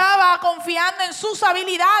 David no estaba confiando en sus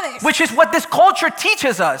habilidades, which is what this culture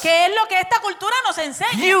teaches us. que es lo que esta cultura nos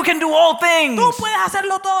enseña. You can do all things. Tú puedes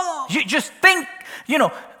hacerlo todo. You just think,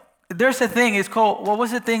 there's a thing, it's called, what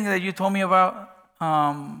was the thing that you told me about?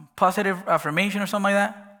 Positive affirmation or something like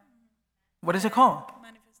that? What is it called?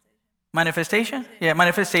 Manifestation? Yeah,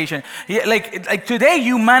 manifestation. Yeah, like today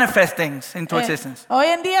you manifest things into existence. Hoy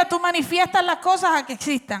en día tú manifiestas las cosas a que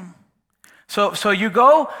existan. So you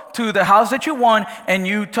go to the house that you want and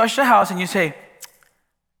you touch the house and you say,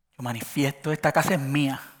 yo manifiesto, esta casa es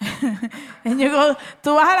mía. And you go,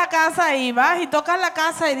 tú vas a la casa y vas y tocas la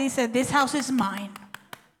casa y dices, this house is mine.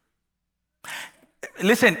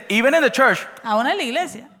 Listen, even in the church, Aún en la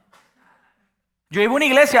iglesia. yo iba a una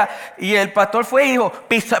iglesia y el pastor fue y dijo,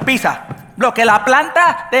 pisa, lo que la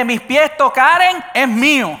planta de mis pies tocaren es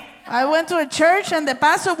mío. I went to a church and the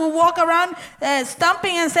pastor would walk around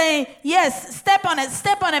stomping and saying, yes, step on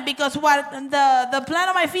it, because what the plant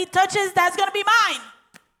of my feet touches, that's going to be mine.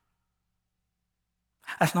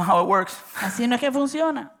 That's not how it works. Así no es que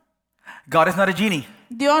funciona. God is not a genie.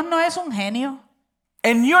 Dios no es un genio.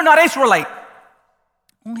 And you're not Israelite.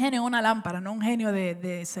 Un genio es una lámpara, no un genio de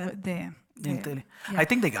I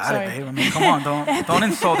think they got Sorry. it, babe. I mean, come on, don't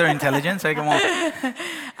insult their intelligence. Come on.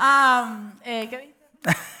 ¿Qué dice?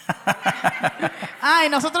 Y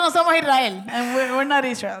nosotros no somos Israel. And we're not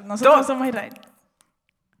Israel. Nosotros no somos Israel.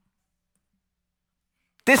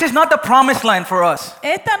 This is not the promised land for us.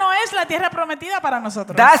 Esta no es la tierra prometida para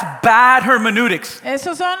nosotros. That's bad hermeneutics.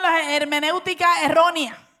 Esos son las hermenéuticas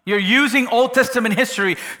erróneas. You're using Old Testament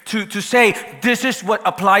history to say this is what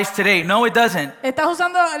applies today. No, it doesn't. Estás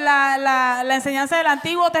usando la enseñanza del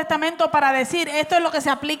Antiguo Testamento para decir esto es lo que se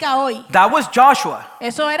aplica hoy. That was Joshua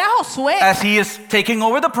Eso era Josué. as he is taking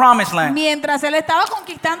over the promised land. Mientras él estaba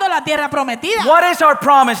conquistando la tierra prometida. What is our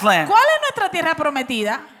promised land? ¿Cuál es nuestra tierra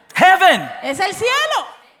prometida? Heaven. Es el cielo.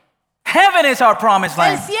 Heaven is our promised El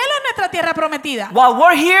land. cielo es nuestra tierra prometida. While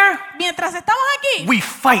we're here, Mientras estamos aquí, we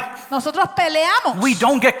fight. nosotros peleamos We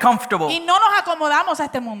don't get comfortable. y no nos acomodamos a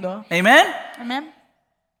este mundo. Amen? Amén.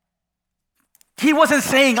 He wasn't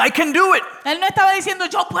saying, I can do it. Él no estaba diciendo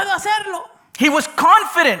yo puedo hacerlo. He was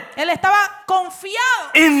confident Él estaba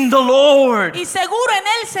confiado in the Lord. y seguro en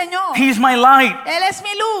el Señor. He's my light. Él es mi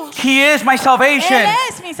luz. He is my salvation. Él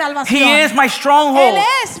es mi salvación. He is my Él stronghold.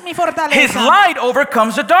 es mi His fortaleza. light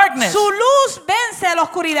overcomes the darkness. Su luz vence a la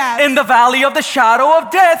oscuridad. In the valley of the shadow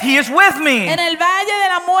of death, He is with me. En el valle de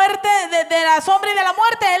la muerte, de la sombra y de la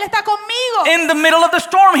muerte, Él está conmigo. In the middle of the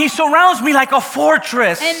storm, He surrounds me like a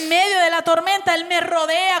fortress. En medio de la tormenta, Él me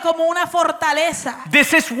rodea como una fortaleza.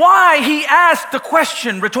 This is why He asked the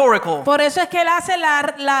question, rhetorical, Por eso es que Él hace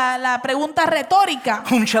la pregunta retórica.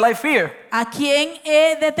 whom shall I fear? ¿A quién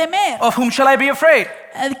he de temer? Of whom shall I be afraid?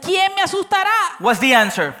 ¿Quién me asustará? What's the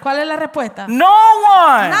answer? ¿Cuál es la respuesta? No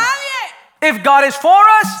one. Nadie. If God is for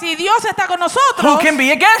us, Si Dios está con nosotros, who can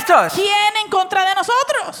be against us? ¿quién en contra de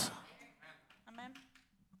nosotros?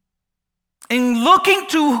 In looking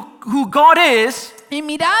to who God is, Y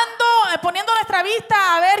mirando, poniendo nuestra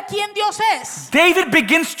vista a ver quién Dios es, David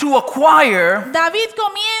begins to acquire David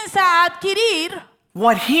comienza a adquirir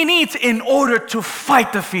what he needs in order to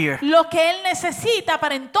fight the fear. lo que él necesita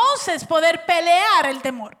para entonces poder pelear el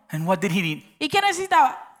temor. And what did he need? ¿Y qué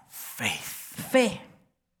necesitaba? Faith. Fe.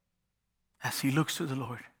 As he looks to the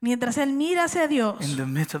Lord Mientras él mira hacia Dios in the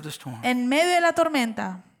midst of the storm, en medio de la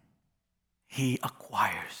tormenta, he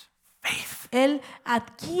acquires faith. Él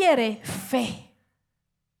adquiere fe.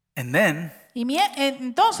 And then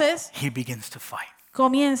Entonces he begins to fight.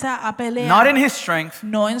 comienza a Not pelear, in his strength,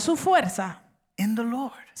 no en su fuerza, in the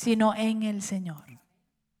Lord. sino en el Señor.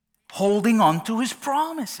 Holding on to his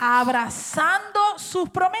promises. Abrazando sus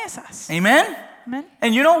promesas. Amen? Amén.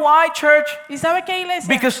 And you know why, church? ¿Y sabe qué, iglesia?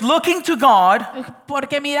 Because looking to God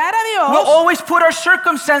Porque mirar a will Dios always put our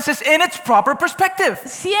circumstances in its proper perspective.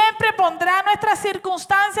 siempre pondrá nuestras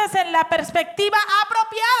circunstancias en la perspectiva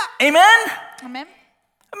apropiada. Amen? Amén.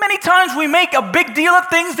 Many times we make a big deal of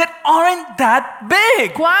things that aren't that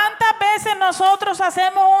big. ¿Cuántas veces nosotros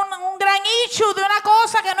hacemos un gran issue de una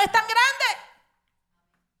cosa que no es tan grande?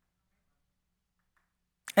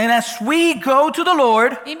 And as we go to the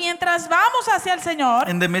Lord Y mientras vamos hacia el Señor,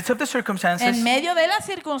 in the midst of the circumstances, en medio de las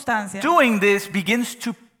circunstancias, doing this begins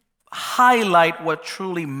to highlight what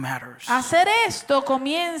truly matters. hacer esto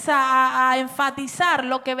comienza a enfatizar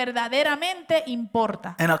lo que verdaderamente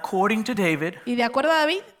importa. And according to David, Y de acuerdo a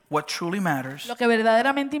David, what truly matters, lo que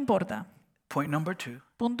verdaderamente importa, point number 2,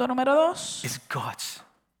 punto número 2, is God's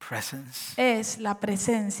presence. es la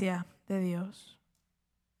presencia de Dios.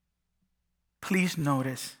 Please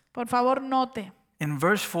notice, Por favor, note, in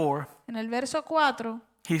verse 4, en el verso 4,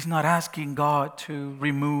 he's not asking God to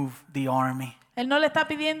remove the army. él no le está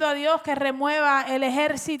pidiendo a Dios que remueva el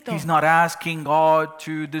ejército. He's not asking God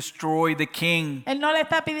to destroy the king. Él no le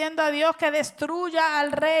está pidiendo a Dios que destruya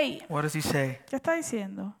al rey. What does he say? ¿Qué está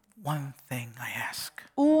diciendo? One thing I ask.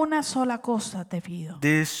 Una sola cosa te pido.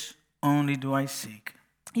 This only do I seek,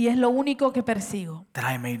 Y es lo único que persigo. that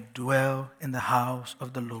I may dwell in the house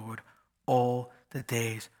of the Lord all the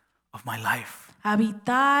days of my life.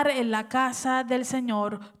 Habitar en la casa del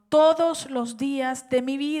Señor todos los días de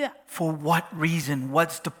mi vida. For what reason?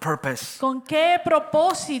 What's the purpose? ¿Con qué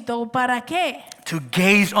propósito? ¿Para qué? To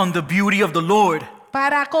gaze on the beauty of the Lord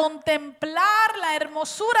Para contemplar la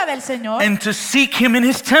hermosura del Señor and to seek him in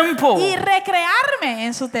his temple. y recrearme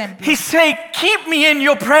en su templo. He's saying, keep me in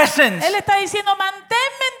your presence. Él está diciendo,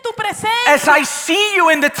 manténme en tu As presencia. I see you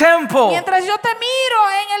in the temple, Mientras yo te miro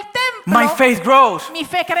en el my templo, faith grows. mi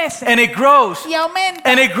fe crece And it grows. y aumenta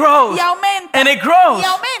And it grows. y aumenta And it grows. y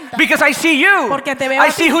aumenta. Because I see you. Porque te veo I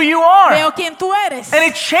a see ti. who you are. Veo quién tú eres. And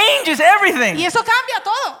it changes everything. Y eso cambia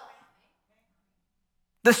todo.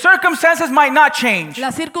 The circumstances might not change,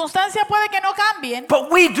 Las circunstancias puede que no cambien,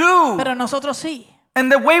 but we do. pero nosotros sí.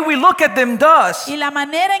 And the way we look at them does. Y la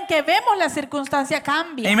manera en que vemos las circunstancias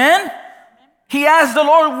cambia. Amen? He asked the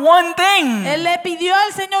Lord one thing. Él le pidió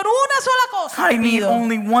al Señor una sola cosa. I Te need pido.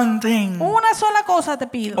 only one thing. Una sola cosa te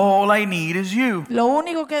pido. All I need is you. Lo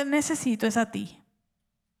único que necesito es a ti.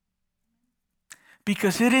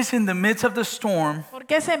 Because it is in the midst of the storm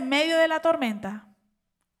Porque es en medio de la tormenta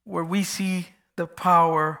where we see the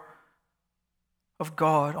power of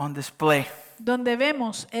God on display. donde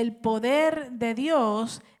vemos el poder de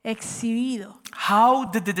Dios exhibido. How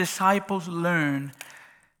did the disciples learn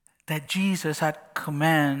that Jesus had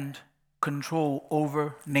control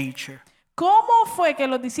over nature? ¿Cómo fue que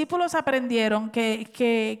los discípulos aprendieron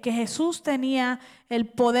que Jesús tenía el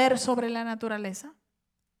poder sobre la naturaleza?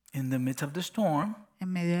 In the midst of the storm, En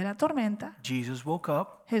medio de la tormenta, Jesus woke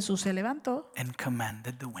up Jesús se levantó and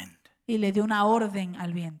commanded the wind. y le dio una orden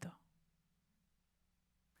al viento.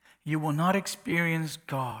 You will not experience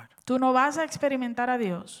God Tú no vas a experimentar a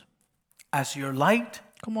Dios as your light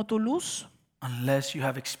como tu luz unless you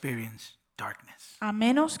have experienced darkness. a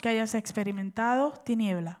menos que hayas experimentado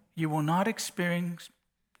tiniebla. You will not experience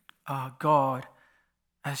God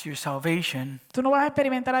as your salvation Tú no vas a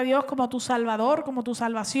experimentar a Dios como tu salvador, como tu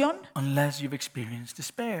salvación, unless you've experienced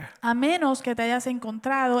despair. a menos que te hayas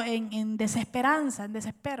encontrado en desesperanza, en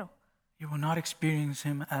desespero. You will not experience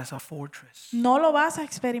him as a fortress No lo vas a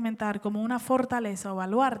experimentar como una fortaleza o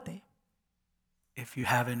baluarte, if you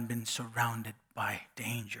haven't been surrounded by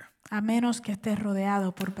danger. a menos que estés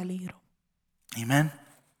rodeado por peligro. Amen.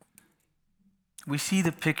 We see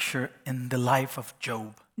the picture in the life of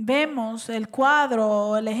Job. Vemos el cuadro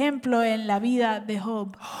o el ejemplo en la vida de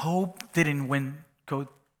Job. Job didn't go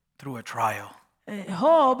through a trial.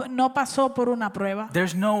 Job no pasó por una prueba.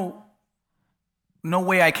 There's no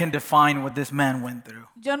way I can define what this man went through.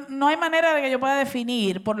 No hay manera de que yo pueda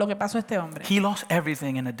definir por lo que pasó este hombre. He lost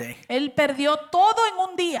everything in a day. Él perdió todo en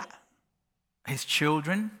un día. His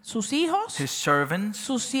children, Sus hijos, his servants,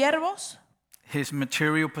 sus siervos, his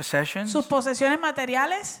material possessions sus posesiones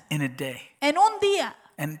materiales in a day. en un día.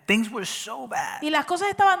 And things were so bad Y las cosas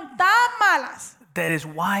estaban tan malas that his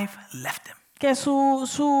wife left him. que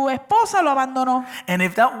su esposa lo abandonó. And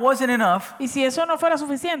if that wasn't enough, Y si eso no fuera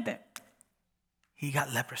suficiente, he got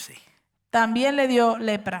leprosy. también le dio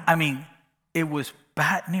lepra. I mean, it was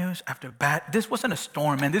bad news after bad. This wasn't a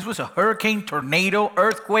storm, man. This was a hurricane, tornado,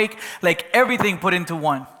 earthquake, like everything put into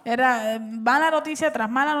one. Era mala noticia tras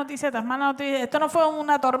mala noticia tras mala noticia. Esto no fue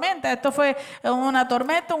una tormenta, esto fue una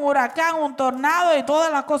tormenta, un huracán, un tornado y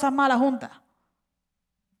todas las cosas malas juntas.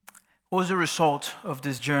 What was the result of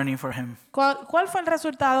this journey for him? ¿Cuál fue el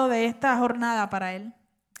resultado de esta jornada para él?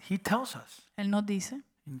 He tells us Él nos dice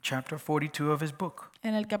in chapter 42 of his book.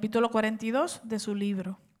 en el capítulo 42 de su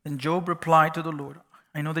libro. Then Job replied to the Lord,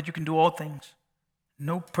 I know that you can do all things.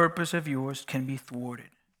 No purpose of yours can be thwarted.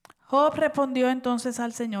 Job respondió entonces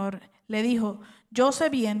al Señor, le dijo, yo sé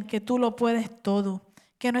bien que tú lo puedes todo,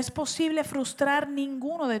 que no es posible frustrar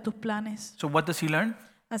ninguno de tus planes. So what does he learn?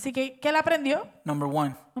 Así que, ¿qué le aprendió? Number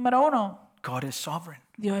one, Número 1, God is sovereign.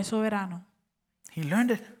 Dios es soberano. He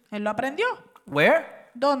learned it. Él lo aprendió. Where?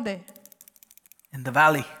 ¿Dónde? In the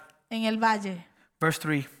valley. En el valle. Verse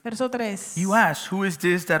 3. Verso 3. You ask, who is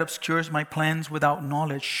this that obscures my plans without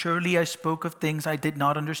knowledge? Surely I spoke of things I did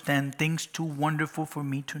not understand, things too wonderful for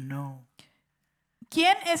me to know.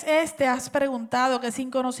 ¿Quién es este? Has preguntado, que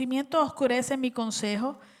sin conocimiento oscurece mi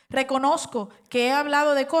consejo. Reconozco que he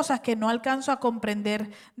hablado de cosas que no alcanzo a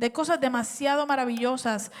comprender, de cosas demasiado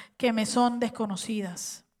maravillosas que me son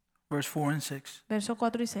desconocidas. Verse 4 and 6. Verso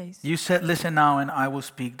 4 y 6. You said, listen now and I will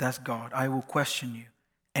speak. That's God. I will question you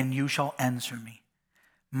and you shall answer me.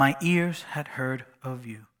 My ears had heard of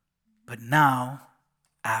you, but now,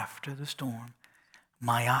 after the storm,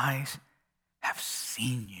 my eyes have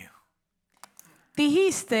seen you.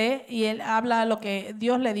 Dijiste, y él habla lo que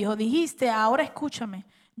Dios le dijo, dijiste, ahora escúchame,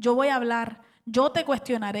 yo voy a hablar, yo te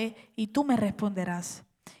cuestionaré y tú me responderás.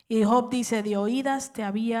 Y Job dice, de oídas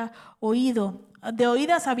había oído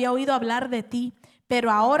hablar de ti,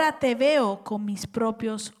 pero ahora te veo con mis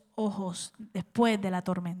propios ojos después de la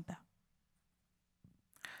tormenta.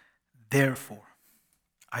 Therefore,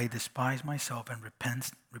 I despise myself and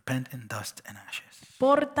repent in dust and ashes.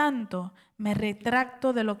 Por tanto, me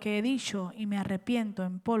retracto de lo que he dicho y me arrepiento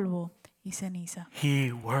en polvo y ceniza.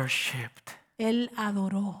 He worshipped. Él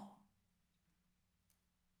adoró.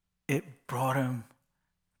 It brought him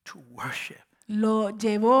to worship. Lo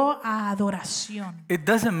llevó a adoración. It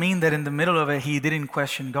doesn't mean that in the middle of it he didn't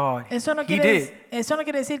question God. Eso no He quiere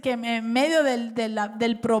did. decir que en medio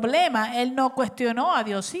del problema él no cuestionó a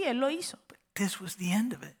Dios. Sí, él lo hizo. This was the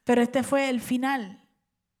end of it. Pero este fue el final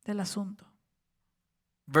del asunto.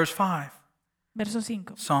 Verse 5, Verso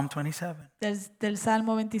 5 Psalm 27. del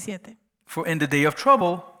Salmo 27. For in the day of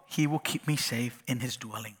trouble, he will keep me safe in his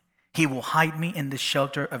dwelling. He will hide me in the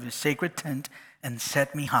shelter of his sacred tent and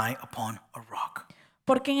set me high upon a rock.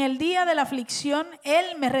 Porque en el día de la aflicción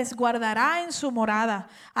él me resguardará en su morada.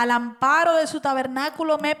 Al amparo de su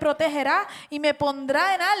tabernáculo me protegerá y me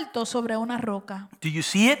pondrá en alto sobre una roca. Do you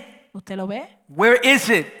see it? ¿Usted lo ve? Where is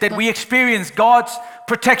it that we experience God's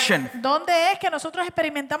protection? ¿Dónde es que nosotros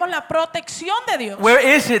experimentamos la protección de Dios? Where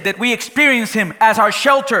is it that we experience him as our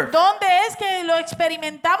shelter? ¿Dónde es que lo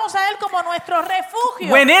experimentamos a él como nuestro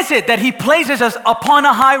refugio? When is it that he places us upon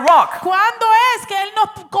a high rock? ¿Cuándo es que él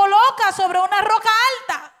nos coloca sobre una roca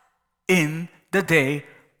alta? In the day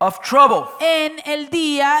of trouble. En el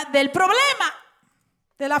día del problema,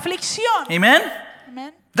 de la aflicción. Amen?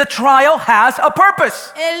 Amén. The trial has a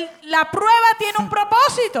purpose. La prueba tiene un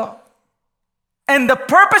propósito. And the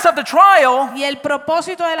purpose of the trial Y el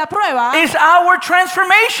propósito de la prueba is our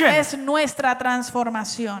transformation. es nuestra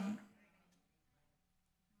transformación.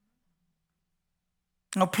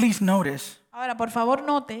 Now please notice, Ahora, por favor,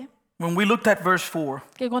 note when we looked at verse 4,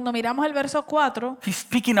 que cuando miramos el verso 4, he's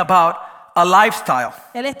speaking about a lifestyle.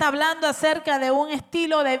 él está hablando acerca de un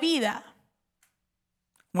estilo de vida.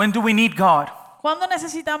 When do we need God? ¿Cuándo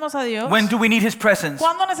necesitamos a Dios? When do we need his presence?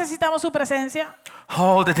 ¿Cuándo necesitamos su presencia?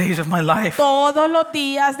 All the days of my life. Todos los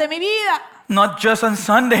días de mi vida, Not just on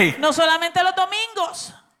Sunday. no solamente los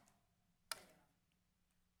domingos.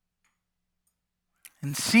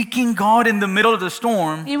 And seeking God in the middle of the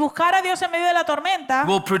storm Y buscar a Dios en medio de la tormenta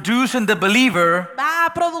will produce in the believer va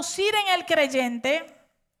a producir en el creyente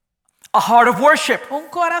a heart of worship. un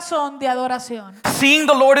corazón de adoración. Seeing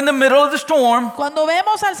the Lord in the middle of the storm Cuando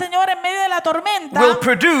vemos al Señor en medio de la tormenta, will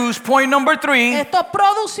produce, point number 3, esto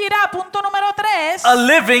producirá, punto número 3, a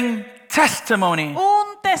living testimony.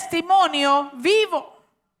 un testimonio vivo.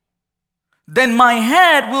 Then my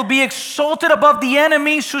head will be exalted above the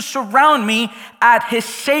enemies who surround me. At his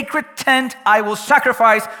sacred tent I will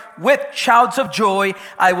sacrifice with shouts of joy.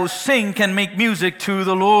 I will sing and make music to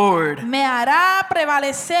the Lord. Me hará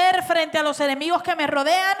prevalecer frente a los enemigos que me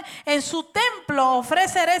rodean. En su templo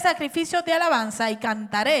ofreceré sacrificios de alabanza y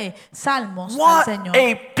cantaré salmos al What Señor.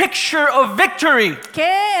 a picture of victory.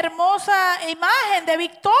 Qué hermosa imagen de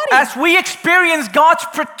victoria. As we experience God's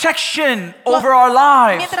protection over our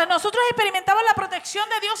lives, Mientras nosotros experimentamos la protección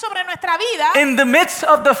de Dios sobre nuestra vida, in the midst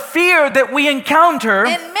of the fear that we encounter,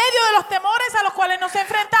 en medio de los temores a los cuales nos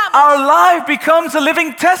enfrentamos, our life becomes a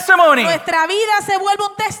living testimony. nuestra vida se vuelve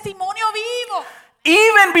un testimonio vivo,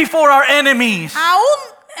 Even before our enemies,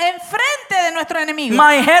 aún enfrente de nuestro enemigo.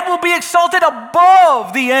 my head will be exalted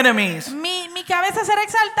above the enemies. Mi cabeza será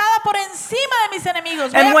exaltada por encima de mis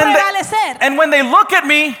enemigos. Voy And a when, prevalecer. and when they look at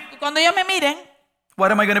me, Y cuando ellos me miren,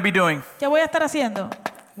 what am I going to be doing? ¿qué voy a estar haciendo?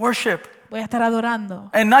 Worship. Voy a estar adorando.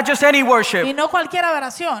 And not just any Y worship. no cualquier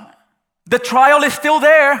adoración, The trial is still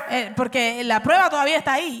there. porque la prueba todavía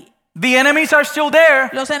está ahí. The enemies are still there.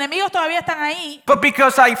 Los enemigos todavía están ahí. But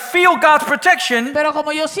because I feel God's protection, Pero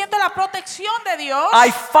como yo siento la protección de Dios, I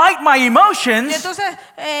fight my y emotions, entonces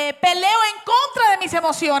peleo en contra de mis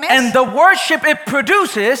emociones. and the worship it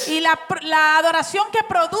produces Y la adoración que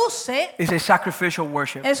produce is a sacrificial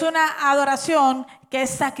worship, es una adoración que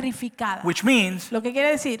es sacrificada. which means Lo que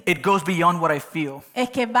quiere decir it goes beyond what I feel. es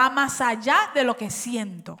que va más allá de lo que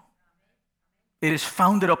siento. It is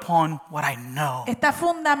founded upon what I know. Está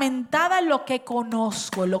fundamentada en lo que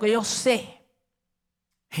conozco, en lo que yo sé.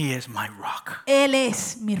 He is my rock, Él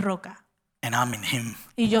es mi roca and I'm in him.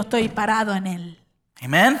 y yo estoy parado en él.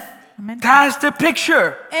 Amen? Amén. That's the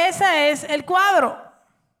picture. Ese es el cuadro.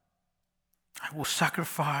 I will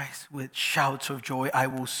sacrifice with shouts of joy. I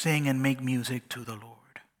will sing and make music to the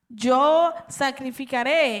Lord. Yo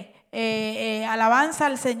sacrificaré alabanza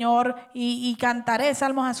al Señor y cantaré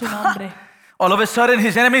salmos a su nombre. All of a sudden,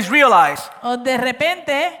 his enemies realize, O de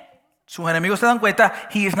repente, sus enemigos se dan cuenta,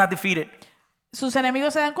 he is not defeated. sus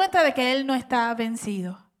enemigos se dan cuenta de que él no está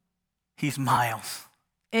vencido. He smiles.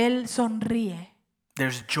 Él sonríe.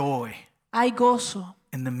 There's joy Hay gozo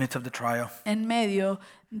in the midst of the trial. en medio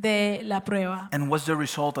de la prueba. And what's the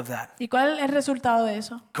result of that? ¿Y cuál es el resultado de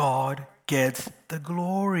eso? God gets the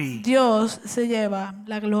glory. Dios se lleva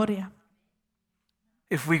la gloria.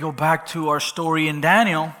 If we go back to our story in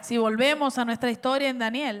Daniel, Si volvemos a nuestra historia en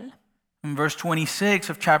Daniel, in verse 26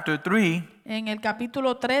 of chapter 3, en el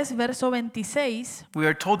capítulo 3, verso 26, we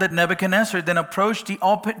are told that Nebuchadnezzar then approached the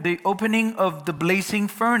opening of the blazing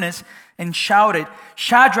furnace and shouted,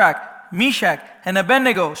 Shadrach, Meshach, and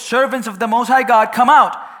Abednego, servants of the Most High God, come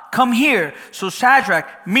out, come here. So Shadrach,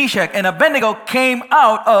 Meshach, and Abednego came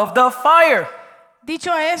out of the fire.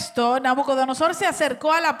 dicho esto, Nabucodonosor se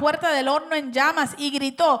acercó a la puerta del horno en llamas y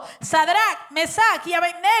gritó, Sadrach, Mesach y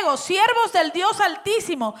Abednego, siervos del Dios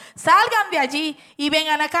Altísimo, salgan de allí y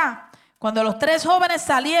vengan acá. Cuando los tres jóvenes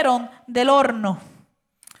salieron del horno.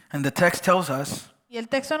 And the text tells us Y el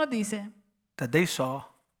texto nos dice that they saw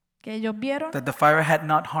que ellos vieron that the fire had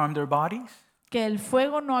not harmed their bodies. que el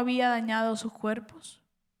fuego no había dañado sus cuerpos.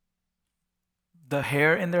 The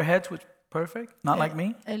hair in their heads was perfect, not like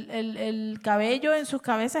me. El cabello en sus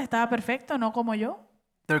cabezas estaba perfecto, no como yo.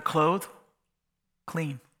 Their clothes,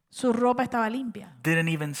 clean. Su ropa estaba limpia. Didn't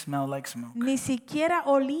even smell like smoke. Ni siquiera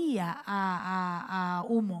olía a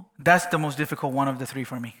humo. That's the most difficult one of the three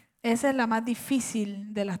for me. Esa es la más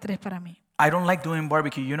difícil de las tres para mí. I don't like doing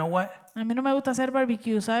barbecue. You know what? A mí no me gusta hacer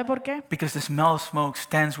barbecue, ¿sabe por qué? Because the smell of smoke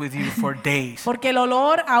stands with you for days. Porque el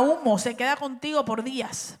olor a humo se queda contigo por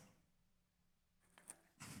días.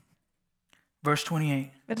 Verse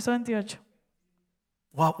 28. Verso 28.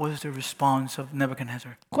 What was the response of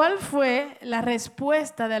Nebuchadnezzar? ¿Cuál fue la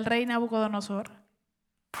respuesta del rey Nabucodonosor?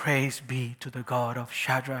 Praise be to the God of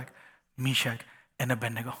Shadrach, Meshach, and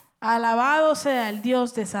Abednego. Alabado sea el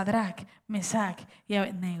Dios de Sadrach, Mesach y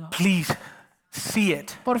Abednego. Please see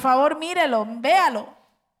it. Por favor, mírelo, véalo.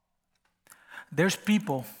 There's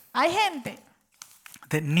people Hay gente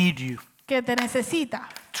that need you que te necesita.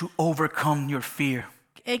 to overcome your fear.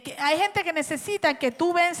 Hay gente que necesita que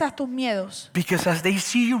tú venzas tus miedos. Because as they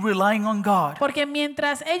see you relying on God, Porque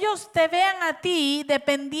mientras ellos te vean a ti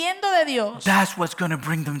dependiendo de Dios, that's what's going to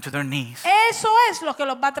bring them to their knees. eso es lo que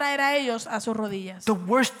los va a traer a ellos a sus rodillas. The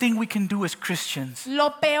worst thing we can do as Christians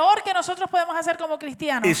Lo peor que nosotros podemos hacer como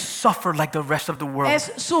cristianos is suffer like the rest of the world.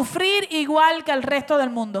 es sufrir igual que el resto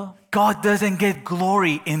del mundo. God doesn't get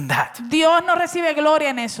glory in that. Dios no recibe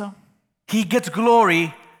gloria en eso. He gets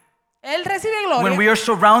glory Él recibe when we gloria are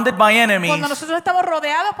surrounded by cuando enemies, nosotros estamos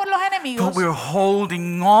rodeados por los but enemigos, we're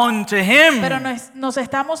holding on to Him. pero nos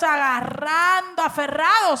estamos agarrando,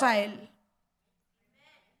 aferrados a Él.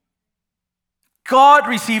 God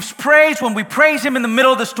receives praise when we praise Him in the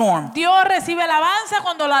middle of the storm. Dios recibe alabanza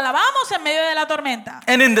cuando lo alabamos en medio de la tormenta.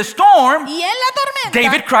 And in the storm, Y en la tormenta,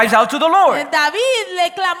 David cries out to the Lord. David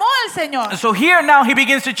le clamó al Señor. And so here now he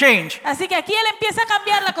begins to change. Así que aquí él empieza a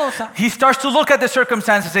cambiar la cosa. He starts to look at the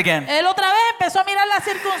circumstances again. Él otra vez empezó a mirar las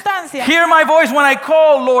circunstancias. Hear my voice when I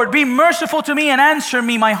call, Lord. Be merciful to me and answer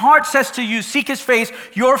me. My heart says to you, seek His face.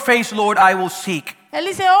 Your face, Lord, I will seek. Él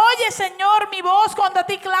dice, oye Señor, mi voz cuando a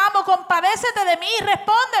ti clamo, compadécete de mí y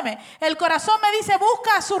respóndeme. El corazón me dice,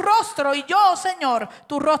 busca su rostro y yo, Señor,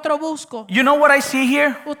 tu rostro busco. You know what I see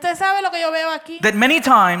here? Usted sabe lo que yo veo aquí, That many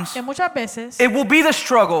times que muchas veces it will be the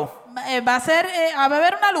struggle. va a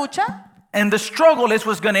haber una lucha And the struggle is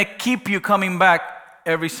what's going to keep you coming back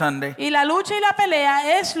every Sunday. y la lucha y la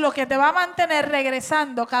pelea es lo que te va a mantener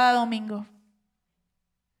regresando cada domingo.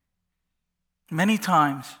 Many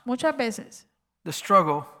times, Muchas veces the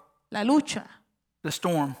struggle, la lucha, the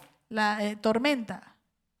storm, la tormenta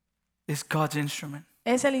is God's instrument.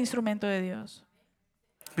 es el instrumento de Dios.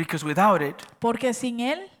 Because without it, Porque sin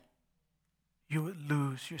Él you would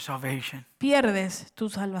lose your salvation. pierdes tu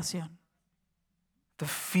salvación. The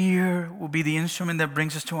fear will be the instrument that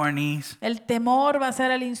brings us to our knees. El temor va a ser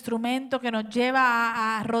el instrumento que nos lleva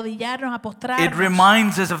a arrodillarnos, a It postrarnos.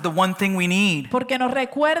 reminds us of the one thing we need. Porque nos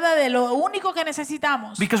recuerda de lo único que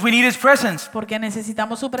necesitamos. Because we need His presence. Porque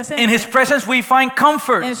necesitamos su In presencia. His presence we find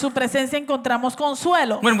comfort. En su presencia encontramos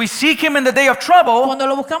consuelo. When we seek Him in the day of trouble, Cuando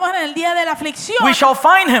lo buscamos en el día de la aflicción, we shall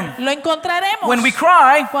find Him. lo encontraremos. When we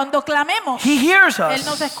cry, Cuando clamemos, He hears Él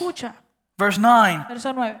nos us. escucha. Verse 9.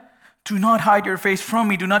 Verso 9. Do not hide your face from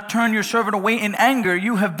me. Do not turn your servant away in anger.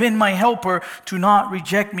 You have been my helper. Do not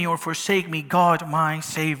reject me or forsake me, God, my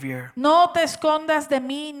Savior. No te escondas de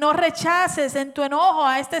mí, no rechaces en tu enojo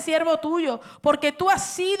a este siervo tuyo, porque tú has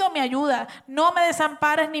sido mi ayuda. No me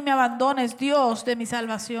desampares ni me abandones, Dios de mi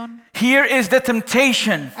salvación. Here is the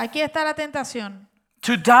temptation Aquí está la tentación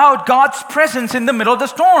to doubt God's presence in the middle of the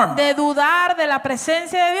storm. de dudar de la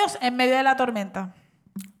presencia de Dios en medio de la tormenta.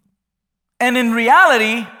 And in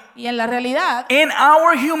reality, Y en la realidad, in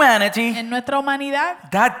our humanity, en nuestra humanidad,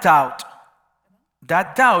 that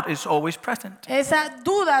doubt is always present. esa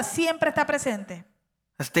duda siempre está presente.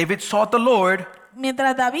 As David sought the Lord,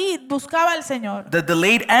 Mientras David buscaba al Señor, the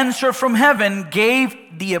delayed answer from heaven gave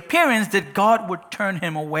the appearance that God would turn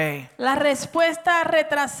him away. la respuesta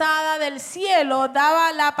retrasada del cielo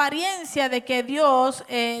daba la apariencia de que Dios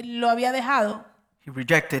lo había dejado, He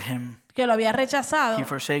rejected him. que lo había rechazado He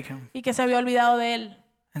forsake him. y que se había olvidado de él.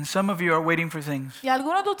 And some of you are waiting for things, Y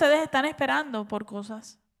algunos de ustedes están esperando por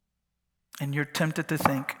cosas and you're tempted to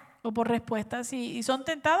think, o por respuestas y son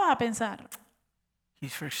tentados a pensar,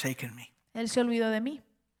 He's forsaken me. Él se olvidó de mí.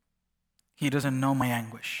 He doesn't know my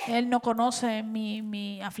anguish. Él no conoce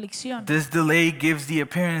mi aflicción. This delay gives the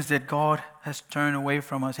appearance that God has turned away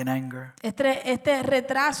from us in anger. Este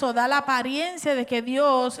retraso da la apariencia de que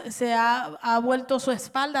Dios ha vuelto su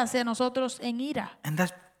espalda hacia nosotros en ira. And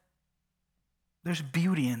there's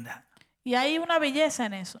beauty in that, Y hay una belleza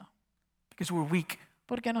en eso, because we're weak.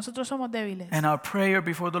 porque nosotros somos débiles. And our prayer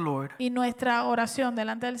before the Lord, Y nuestra oración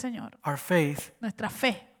delante del Señor, our faith, nuestra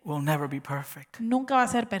fe, will never be perfect. nunca va a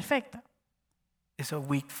ser perfecta. It's a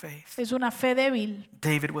weak faith. Es una fe débil.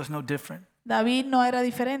 David was no different. David no era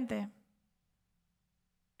diferente.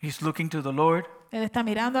 He's looking to the Lord Él está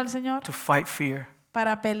mirando al Señor to fight fear,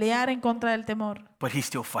 para pelear en contra del temor, but he's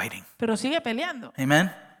still fighting. pero sigue peleando.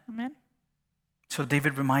 Amen? Amén. So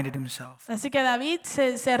David reminded himself, Así que David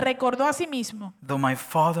se recordó a sí mismo, though my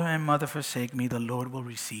father and mother forsake me, the Lord will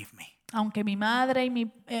receive me. aunque mi padre y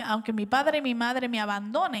mi madre me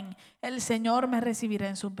abandonen, el Señor me recibirá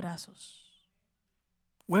en sus brazos.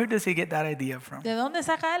 Where does he get that idea from? ¿De dónde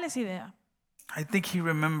saca él esa idea? I think he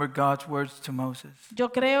remembered God's words to Moses. Yo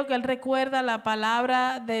creo que él recuerda la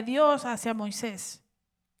palabra de Dios hacia Moisés.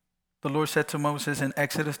 The Lord said to Moses in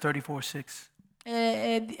Exodus 34:6,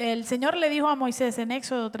 El Señor le dijo a Moisés en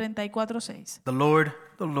Éxodo 34:6. the Lord,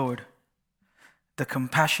 the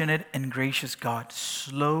compassionate and gracious God,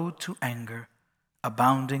 slow to anger,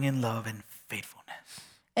 abounding in love and faithfulness.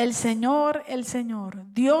 El Señor,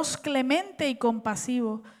 Dios clemente y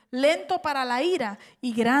compasivo, lento para la ira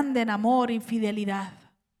y grande en amor y fidelidad.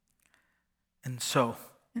 And so,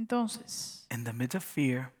 Entonces, in the midst of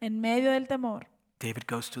fear, en medio del temor, David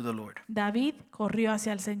goes to the Lord. David corrió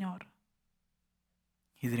hacia el Señor.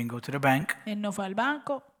 He didn't go to the bank. Él no fue al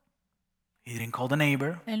banco, He didn't call the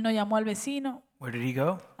neighbor. él no llamó al vecino. Where did he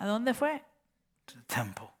go? ¿A dónde fue? To the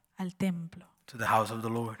temple. al templo, to the house of the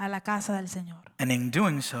Lord. a la casa del Señor. And in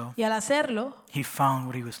doing so, Y al hacerlo, he found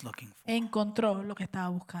what he was looking for, encontró lo que estaba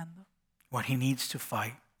buscando. what he needs to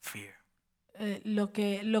fight fear. Lo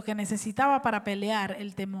que necesitaba para pelear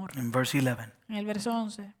el temor. In verse 11, En el verso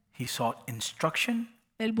 11, he sought instruction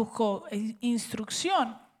él buscó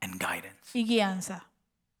instrucción and guidance. y guianza.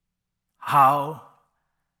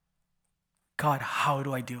 God, how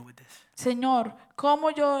do I deal with this? Señor,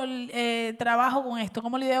 ¿cómo yo trabajo con esto?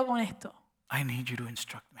 ¿Cómo lidio con esto? I need you to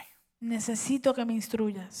instruct me. Necesito que me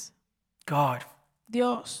instruyas. God,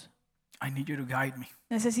 Dios, I need you to guide me.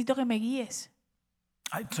 necesito que me guíes.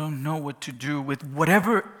 I don't know what to do with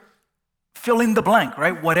whatever, fill in the blank,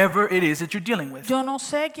 right? Whatever it is that you're dealing with. Yo no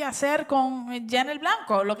sé qué hacer con ya en el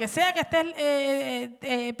blanco, lo que sea que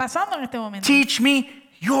estés pasando en este momento. Teach me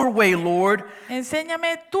your way, Lord.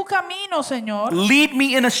 Enséñame tu camino, Señor. Lead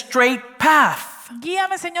me in a straight path.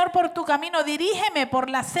 Guíame, Señor, por tu camino. Dirígeme por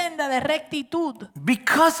la senda de rectitud.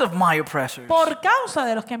 Because of my oppressors. Por causa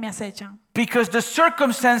de los que me acechan. Because the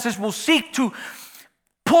circumstances will seek to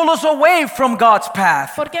pull us away from God's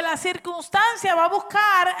path. Porque la circunstancia va a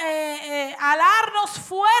buscar alarnos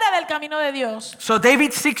fuera del camino de Dios. So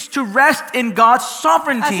David seeks to rest in God's Así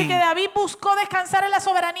sovereignty que David buscó descansar en la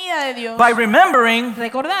soberanía de Dios. by remembering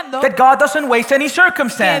Recordando that God doesn't waste any que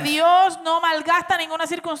circumstance. Dios no malgasta ninguna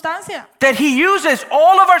circunstancia. That he uses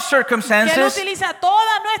all of our Que Él circumstances, utiliza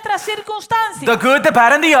todas nuestras circunstancias. the good, the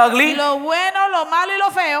bad, and the ugly, Lo bueno, lo malo y lo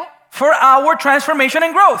feo. for our transformation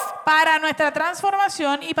and growth. Para nuestra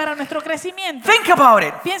transformación y para nuestro crecimiento. Think about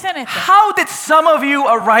it. Piensen en esto. How did some of you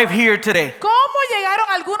arrive here today? ¿Cómo llegaron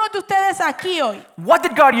algunos de ustedes aquí hoy? What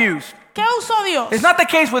did God use? ¿Qué usó Dios? It's not the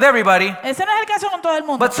case with everybody, Ese no es el caso con todo el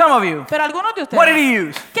mundo. but some of you. Pero algunos de What did ustedes. he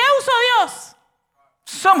use? ¿Qué usó Dios?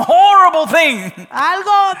 Some horrible thing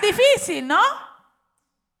Algo difícil, ¿no?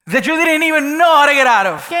 that you didn't even know how to get out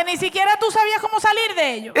of. Que ni siquiera tú sabías cómo salir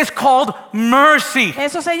de ello. It's called mercy.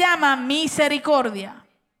 Eso se llama misericordia.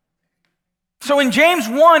 So in James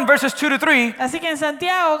 1, verses 2 to 3, Así que en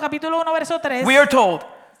Santiago, capítulo 1, verso 3, we are told,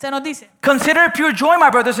 se nos dice: consider it pure joy, my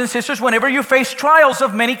brothers and sisters, whenever you face trials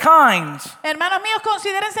of many kinds. hermanos míos,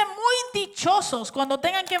 considérense muy dichosos cuando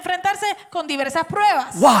tengan que enfrentarse con diversas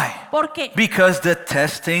pruebas. Why? ¿Por qué? Because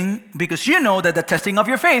you know that the testing of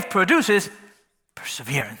your faith produces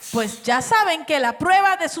perseverance. Pues ya saben que la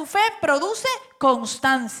prueba de su fe produce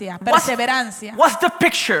constancia, perseverancia. What's the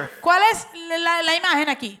picture? ¿Cuál es la imagen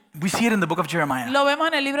aquí? We see it in the book of Jeremiah. Lo vemos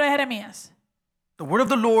en el libro de Jeremías. The word of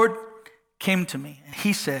the Lord came to me, and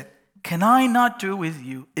he said, can I not do with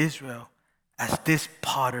you, Israel, as this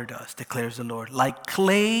potter does, declares the Lord. Like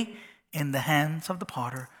clay in the hands of the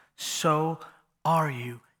potter, so are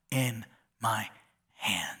you in my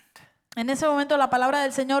hand. En ese momento la palabra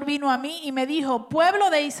del Señor vino a mí y me dijo: pueblo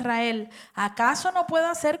de Israel, ¿acaso no puedo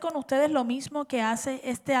hacer con ustedes lo mismo que hace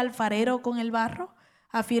este alfarero con el barro?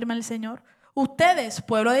 Afirma el Señor. Ustedes,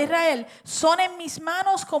 pueblo de Israel, son en mis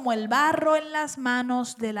manos como el barro en las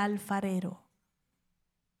manos del alfarero.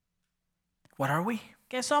 What are we?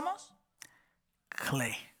 ¿Qué somos?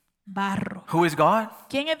 Clay. Barro. Who is God?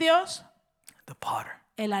 ¿Quién es Dios? The potter.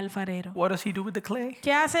 El alfarero. What does he do with the clay?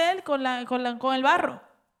 ¿Qué hace él con el barro?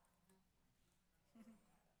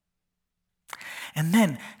 And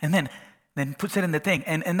then puts it in the thing.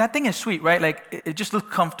 And that thing is sweet, right? Like, it just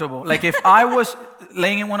looks comfortable. Like, if I was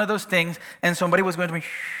laying in one of those things and somebody was going to me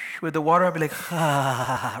with the water, I'd be like,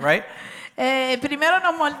 right? Primero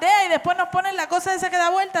nos moldea y después nos ponen la cosa esa que da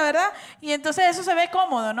vuelta, ¿verdad? Y entonces eso se ve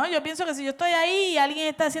cómodo, ¿no? Yo pienso que si yo estoy ahí y alguien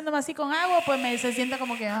está haciéndome así con agua, pues se siente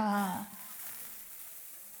como que... And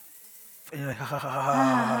you're like,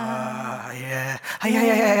 yeah.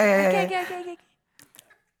 Aquí.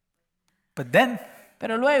 But then,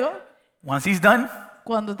 Pero luego, once he's done,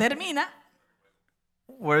 cuando termina,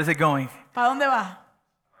 where is it going? ¿para dónde va?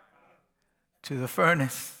 To the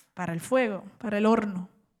furnace. Para el fuego, para el horno.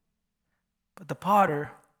 But the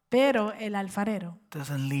potter Pero el alfarero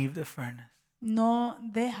doesn't leave the furnace. no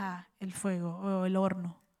deja el fuego o el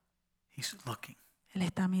horno. He's looking. Él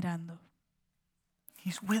está mirando.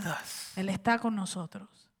 He's with us. Él está con nosotros.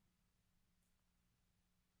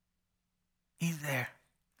 He's there.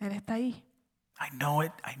 Él está ahí. I know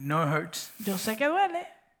it. I know it hurts. Yo sé que duele,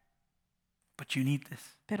 But you need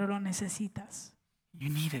this. pero lo necesitas. You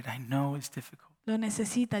need it. I know it's difficult. Lo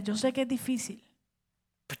necesitas. Yo sé que es difícil,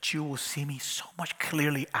 But you will see me so much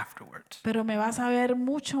clearly afterwards. pero me vas a ver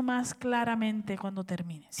mucho más claramente cuando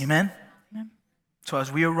termines. Amen? Amén. So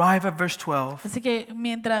as we arrive at verse 12, Así que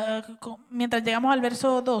mientras llegamos al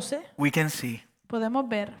verso 12, we can see podemos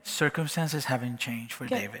ver circumstances haven't changed for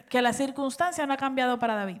David. que la circunstancia no ha cambiado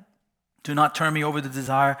para David. Do not turn me over to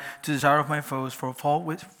desire of my foes, for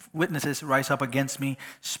false witnesses rise up against me,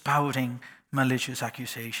 spouting malicious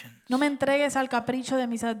accusations. No me entregues al capricho de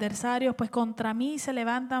mis adversarios, pues contra mí se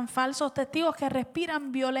levantan falsos testigos que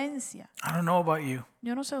respiran violencia. I don't know about you.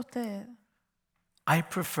 Yo no sé usted. I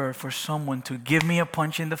prefer for someone to give me a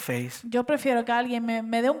punch in the face Yo prefiero que alguien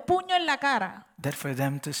me dé un puño en la cara than for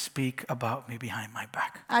them to speak about me behind my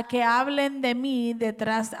back. a que hablen de mí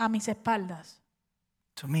detrás a mis espaldas.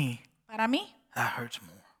 To me, Para mí, that hurts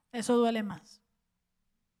more. eso duele más.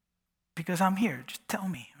 Because I'm here. Just tell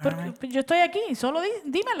me. All right? Porque yo estoy aquí, solo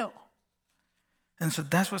dímelo. And so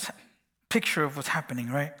that's what's picture of what's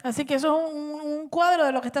happening, right? Así que eso es un cuadro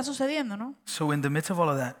de lo que está sucediendo, ¿no? So in the midst of all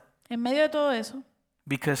of that, En medio de todo eso,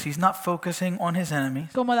 because he's not focusing on his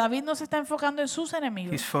enemies, como David no se está enfocando en sus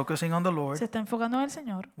enemigos, he's focusing on the Lord. se está enfocando en el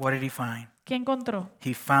Señor. What did he find? ¿Qué encontró?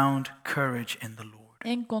 He found courage in the Lord.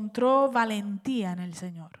 Encontró valentía en el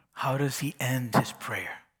Señor. How does he end his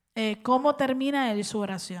prayer? ¿Cómo termina él su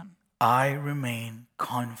oración? I remain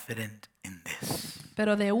confident in this.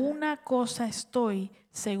 Pero de una cosa estoy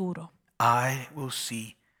seguro. I will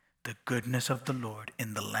see the goodness of the Lord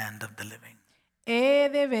in the land of the living. He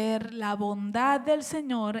de ver la bondad del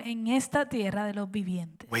Señor en esta tierra de los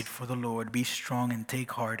vivientes. Wait for the Lord. Be strong and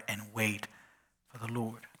take heart and wait for the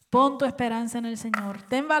Lord. Pon tu esperanza en el Señor.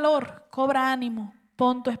 Ten valor, cobra ánimo.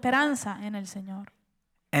 Pon tu esperanza en el Señor.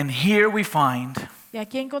 And here we find Y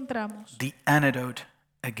aquí encontramos the antidote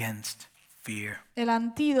against fear. el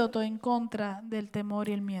antídoto en contra del temor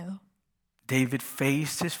y el miedo. David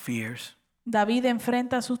faced his fears David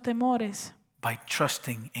enfrenta sus temores by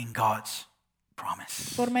trusting in God's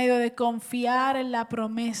promise. por medio de confiar en la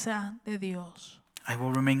promesa de Dios. I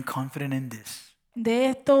will remain confident in this.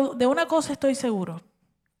 De una cosa estoy seguro.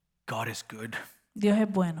 God is good. Dios es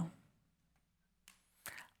bueno.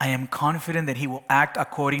 I am confident that he will act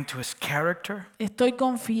according to his character. Estoy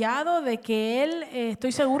confiado de que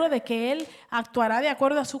estoy seguro de que Él actuará de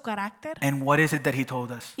acuerdo a su carácter. And what is it that he told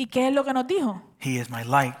us? ¿Y qué es lo que nos dijo? He is my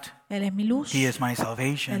light. Él es mi luz. He is my Él es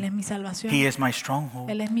salvation. mi salvación. He is my stronghold.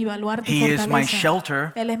 Él es mi baluarte y He is my fortaleza.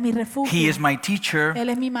 shelter. Él es mi refugio. He is my teacher. Él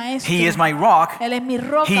es mi maestro. He is my rock. Él es mi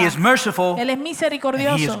roca. He is merciful. Él es And he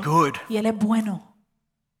misericordioso. is good. Y Él es bueno.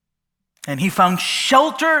 And he found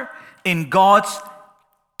shelter in God's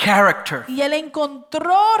character. Y Él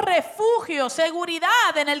encontró refugio,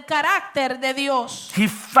 seguridad en el carácter de Dios. He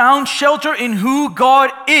found shelter in who God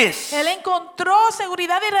is. Él encontró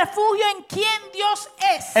seguridad y refugio en quien Dios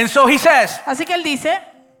es. And so he says, Así que Él dice,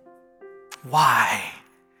 why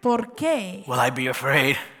 ¿por qué? will I be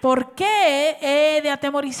afraid? ¿Por qué he de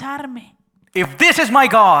atemorizarme? If this is my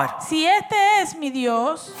God, Si este es mi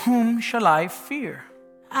Dios, whom shall I fear?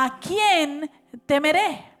 ¿a quién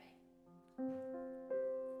temeré?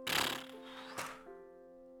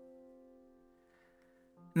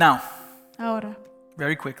 Now, Ahora,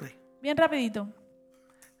 very quickly, bien rapidito.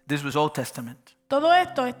 this was Old Testament. Todo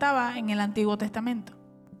esto estaba en el Antiguo Testamento.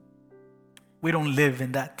 We don't live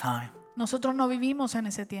in that time. Nosotros no vivimos en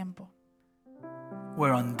ese tiempo.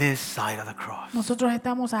 We're on this side of the cross. Nosotros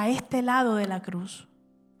estamos a este lado de la cruz.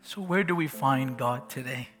 So where do we find God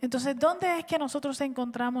today? Entonces, ¿dónde es que nosotros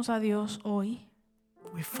encontramos a Dios hoy?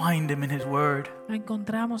 We find him in his word. Lo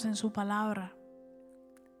encontramos en su palabra.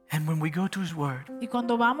 And when we go to his word, Y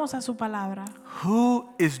cuando vamos a su palabra, who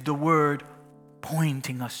is the word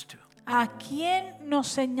pointing us to? ¿a quién nos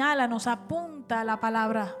señala, nos apunta la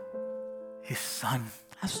palabra? His son.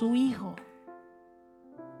 A su Hijo.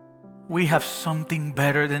 We have something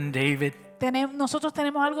better than David. Nosotros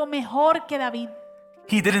tenemos algo mejor que David.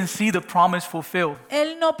 He didn't see the promise fulfilled.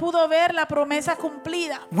 Él no pudo ver la promesa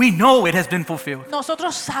cumplida. We know it has been fulfilled.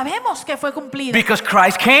 Nosotros sabemos que fue cumplida. Because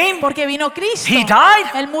Christ came, Porque vino Cristo. he died,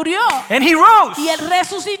 Él murió. and he rose. Y Él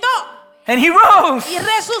resucitó. And he rose. Y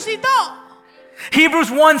resucitó. Hebrews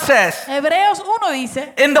 1 says, Hebreos 1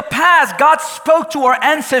 dice, in the past, God spoke to our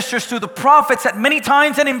ancestors through the prophets at many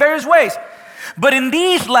times and in various ways. But in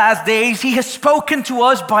these last days, he has spoken to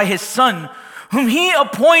us by his Son, whom he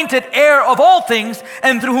appointed heir of all things,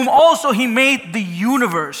 and through whom also he made the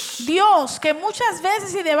universe. Dios, que muchas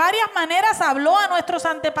veces y de varias maneras habló a nuestros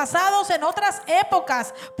antepasados en otras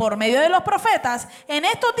épocas por medio de los profetas, en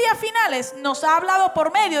estos días finales nos ha hablado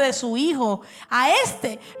por medio de su Hijo. A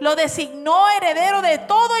este lo designó heredero de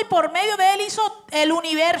todo y por medio de él hizo el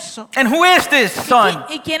universo. And who is this Son?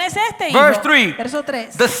 ¿Y quién es este Hijo? Verse 3. Verso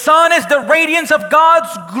 3. The Son is the radiance of God's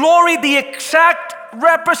glory, the exact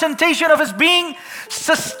representation of his being,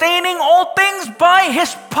 sustaining all things by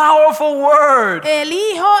his powerful word. El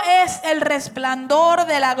Hijo es el resplandor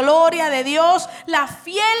de la gloria de Dios, la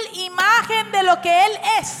fiel imagen de lo que Él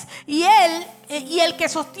es. Y Él y el que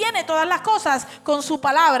sostiene todas las cosas con su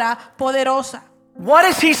palabra poderosa. What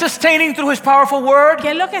is he sustaining through his powerful word? ¿Qué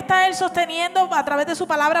es lo que está él sosteniendo a través de su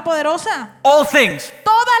palabra poderosa? All things.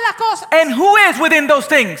 Todas las cosas. And who is within those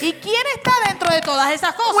things? ¿Y quién está dentro de todas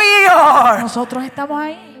esas cosas? We are. Nosotros estamos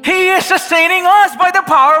ahí. He is sustaining us by the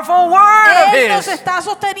powerful word of Él nos his. está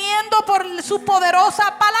sosteniendo por su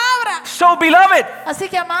poderosa palabra. So, beloved, Así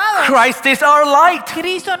que, amados, Christ is our light.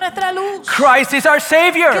 Cristo es nuestra luz. Christ is our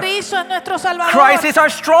Savior. Cristo es nuestro Salvador. Christ is our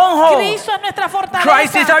stronghold. Cristo es nuestra fortaleza.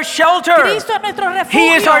 Christ is our shelter. Cristo es nuestro refugio.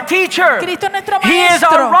 He is our teacher. Cristo es nuestro He is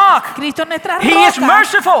maestro. our rock. Cristo es nuestra roca. He is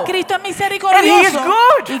merciful. Cristo es And he is misericordioso.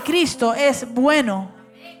 good. Y Cristo es bueno.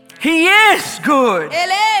 He is good. Él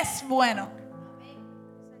es bueno.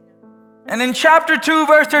 And in chapter 2,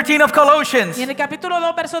 verse 13 of Colossians, Y en el capítulo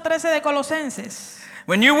 2, verso 13 de Colosenses,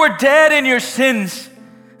 when you were dead in your sins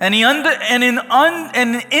and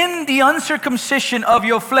in the uncircumcision of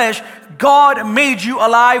your flesh, God made you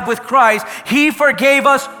alive with Christ. He forgave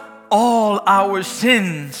us all our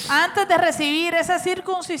sins. antes de recibir esa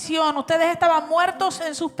circuncisión, ustedes estaban muertos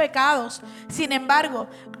en sus pecados. Sin embargo,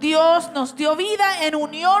 Dios nos dio vida en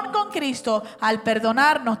unión con Cristo al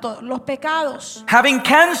perdonarnos todos los pecados. Having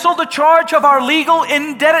canceled the charge of our legal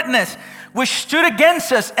indebtedness, which stood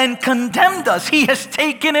against us and condemned us, He has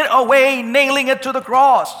taken it away, nailing it to the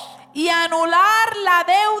cross. Y anular la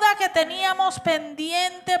deuda que teníamos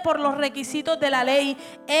pendiente por los requisitos de la ley.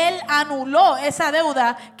 Él anuló esa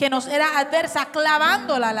deuda que nos era adversa,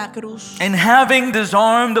 clavándola a la cruz. And having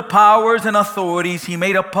disarmed the powers and authorities, He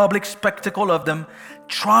made a public spectacle of them,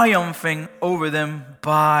 triumphing over them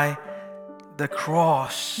by the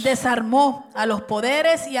cross. Desarmó a los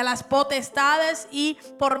poderes y a las potestades y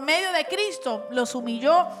por medio de Cristo los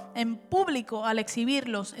humilló en público al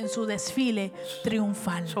exhibirlos en su desfile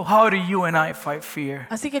triunfal. So how do you and I fight fear?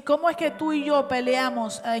 Así que ¿cómo es que tú y yo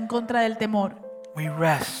peleamos en contra del temor? We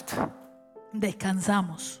rest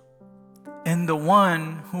Descansamos. in the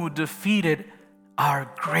one who defeated our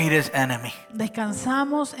greatest enemy.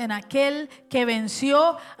 Descansamos en aquel que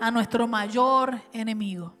venció a nuestro mayor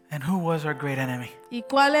enemigo. And who was our great enemy? ¿Y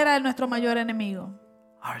cuál era nuestro mayor enemigo?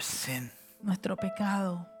 Our sin. Nuestro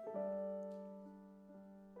pecado.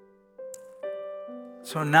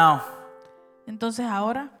 So now, Entonces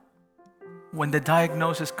ahora, when the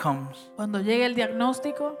diagnosis comes, cuando llegue el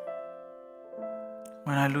diagnóstico,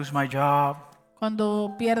 when I lose my job,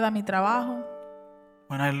 cuando pierda mi trabajo,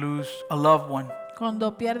 when I lose a loved one,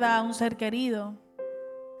 cuando pierda a un ser querido,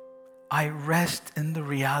 I rest in the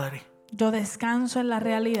reality yo descanso en la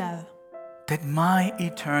realidad that my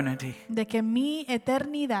eternity de que mi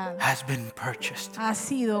eternidad has been purchased. ha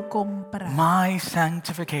sido comprada. My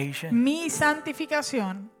sanctification Mi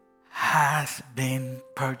santificación has been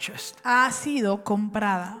purchased. ha sido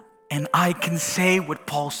comprada. And I can say what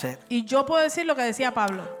Paul said. Y yo puedo decir lo que decía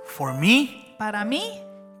Pablo. For me, Para mí,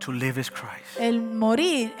 to live is Christ. el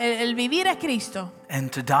morir, el vivir es Cristo.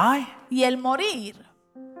 And to die Y el morir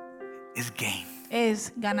is gain.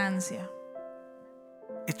 es ganancia.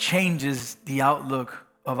 It changes the outlook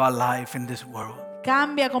of our life in this world.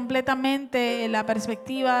 Cambia completamente la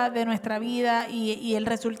perspectiva de nuestra vida y el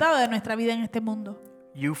resultado de nuestra vida en este mundo.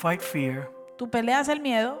 You fight fear Tú peleas el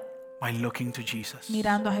miedo by looking to Jesus.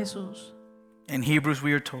 mirando a Jesús. In Hebrews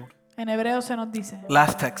we are told, En Hebreos se nos dice,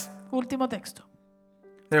 last text, último texto.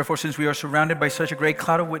 therefore since we are surrounded by such a great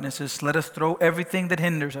cloud of witnesses, let us throw everything that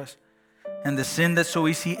hinders us and the sin that so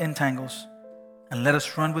easily entangles, and let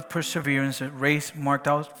us run with perseverance the race marked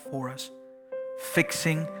out for us,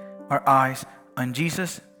 fixing our eyes on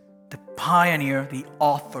Jesus, the pioneer, the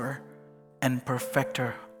author, and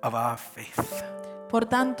perfecter of our faith. Por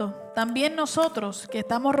tanto, también nosotros, que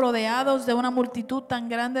estamos rodeados de una multitud tan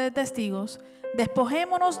grande de testigos,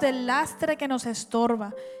 despojémonos del lastre que nos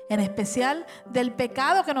estorba, en especial del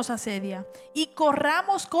pecado que nos asedia, y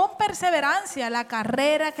corramos con perseverancia la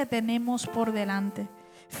carrera que tenemos por delante.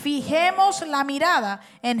 Fijemos la mirada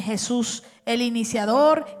en Jesús, el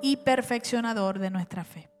iniciador y perfeccionador de nuestra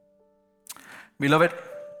fe. Beloved,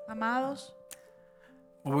 Amados,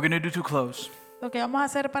 what we're going to do to close lo que vamos a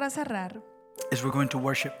hacer para cerrar is we're going to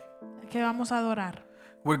worship. es que vamos a adorar.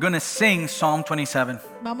 We're going to sing Psalm 27.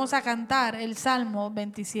 Vamos a cantar el Salmo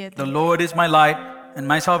 27. The Lord is my light and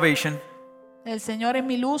my salvation. El Señor es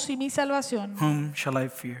mi luz y mi salvación. Whom shall I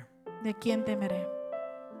fear? ¿De quién temeré?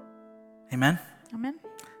 Amen. Amén.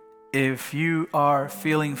 If you are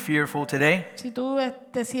feeling fearful today, Si tú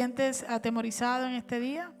te sientes atemorizado en este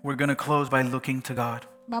día, we're going to close by looking to God.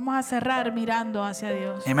 vamos a cerrar mirando hacia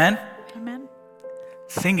Dios. Amen. Amén.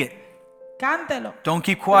 Sing it. Cántelo. Don't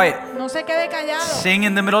keep quiet. No se quede callado. Sing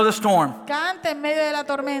in the middle of the storm. Cántelo. adelante en medio de la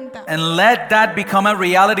tormenta. And let that become a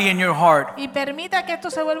reality in your heart. Y permita que esto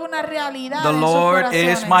se vuelva una realidad The en sus Lord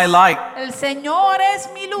corazones. is my light. El Señor es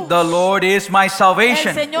mi luz. The Lord is my El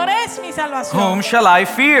salvation. Señor es mi salvación. Whom shall I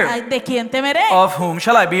fear? Ay, ¿de quién temeré? Of whom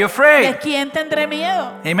shall I be ¿De afraid? quién tendré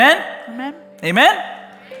miedo? Amen? Amén. Amen?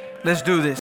 Let's do this.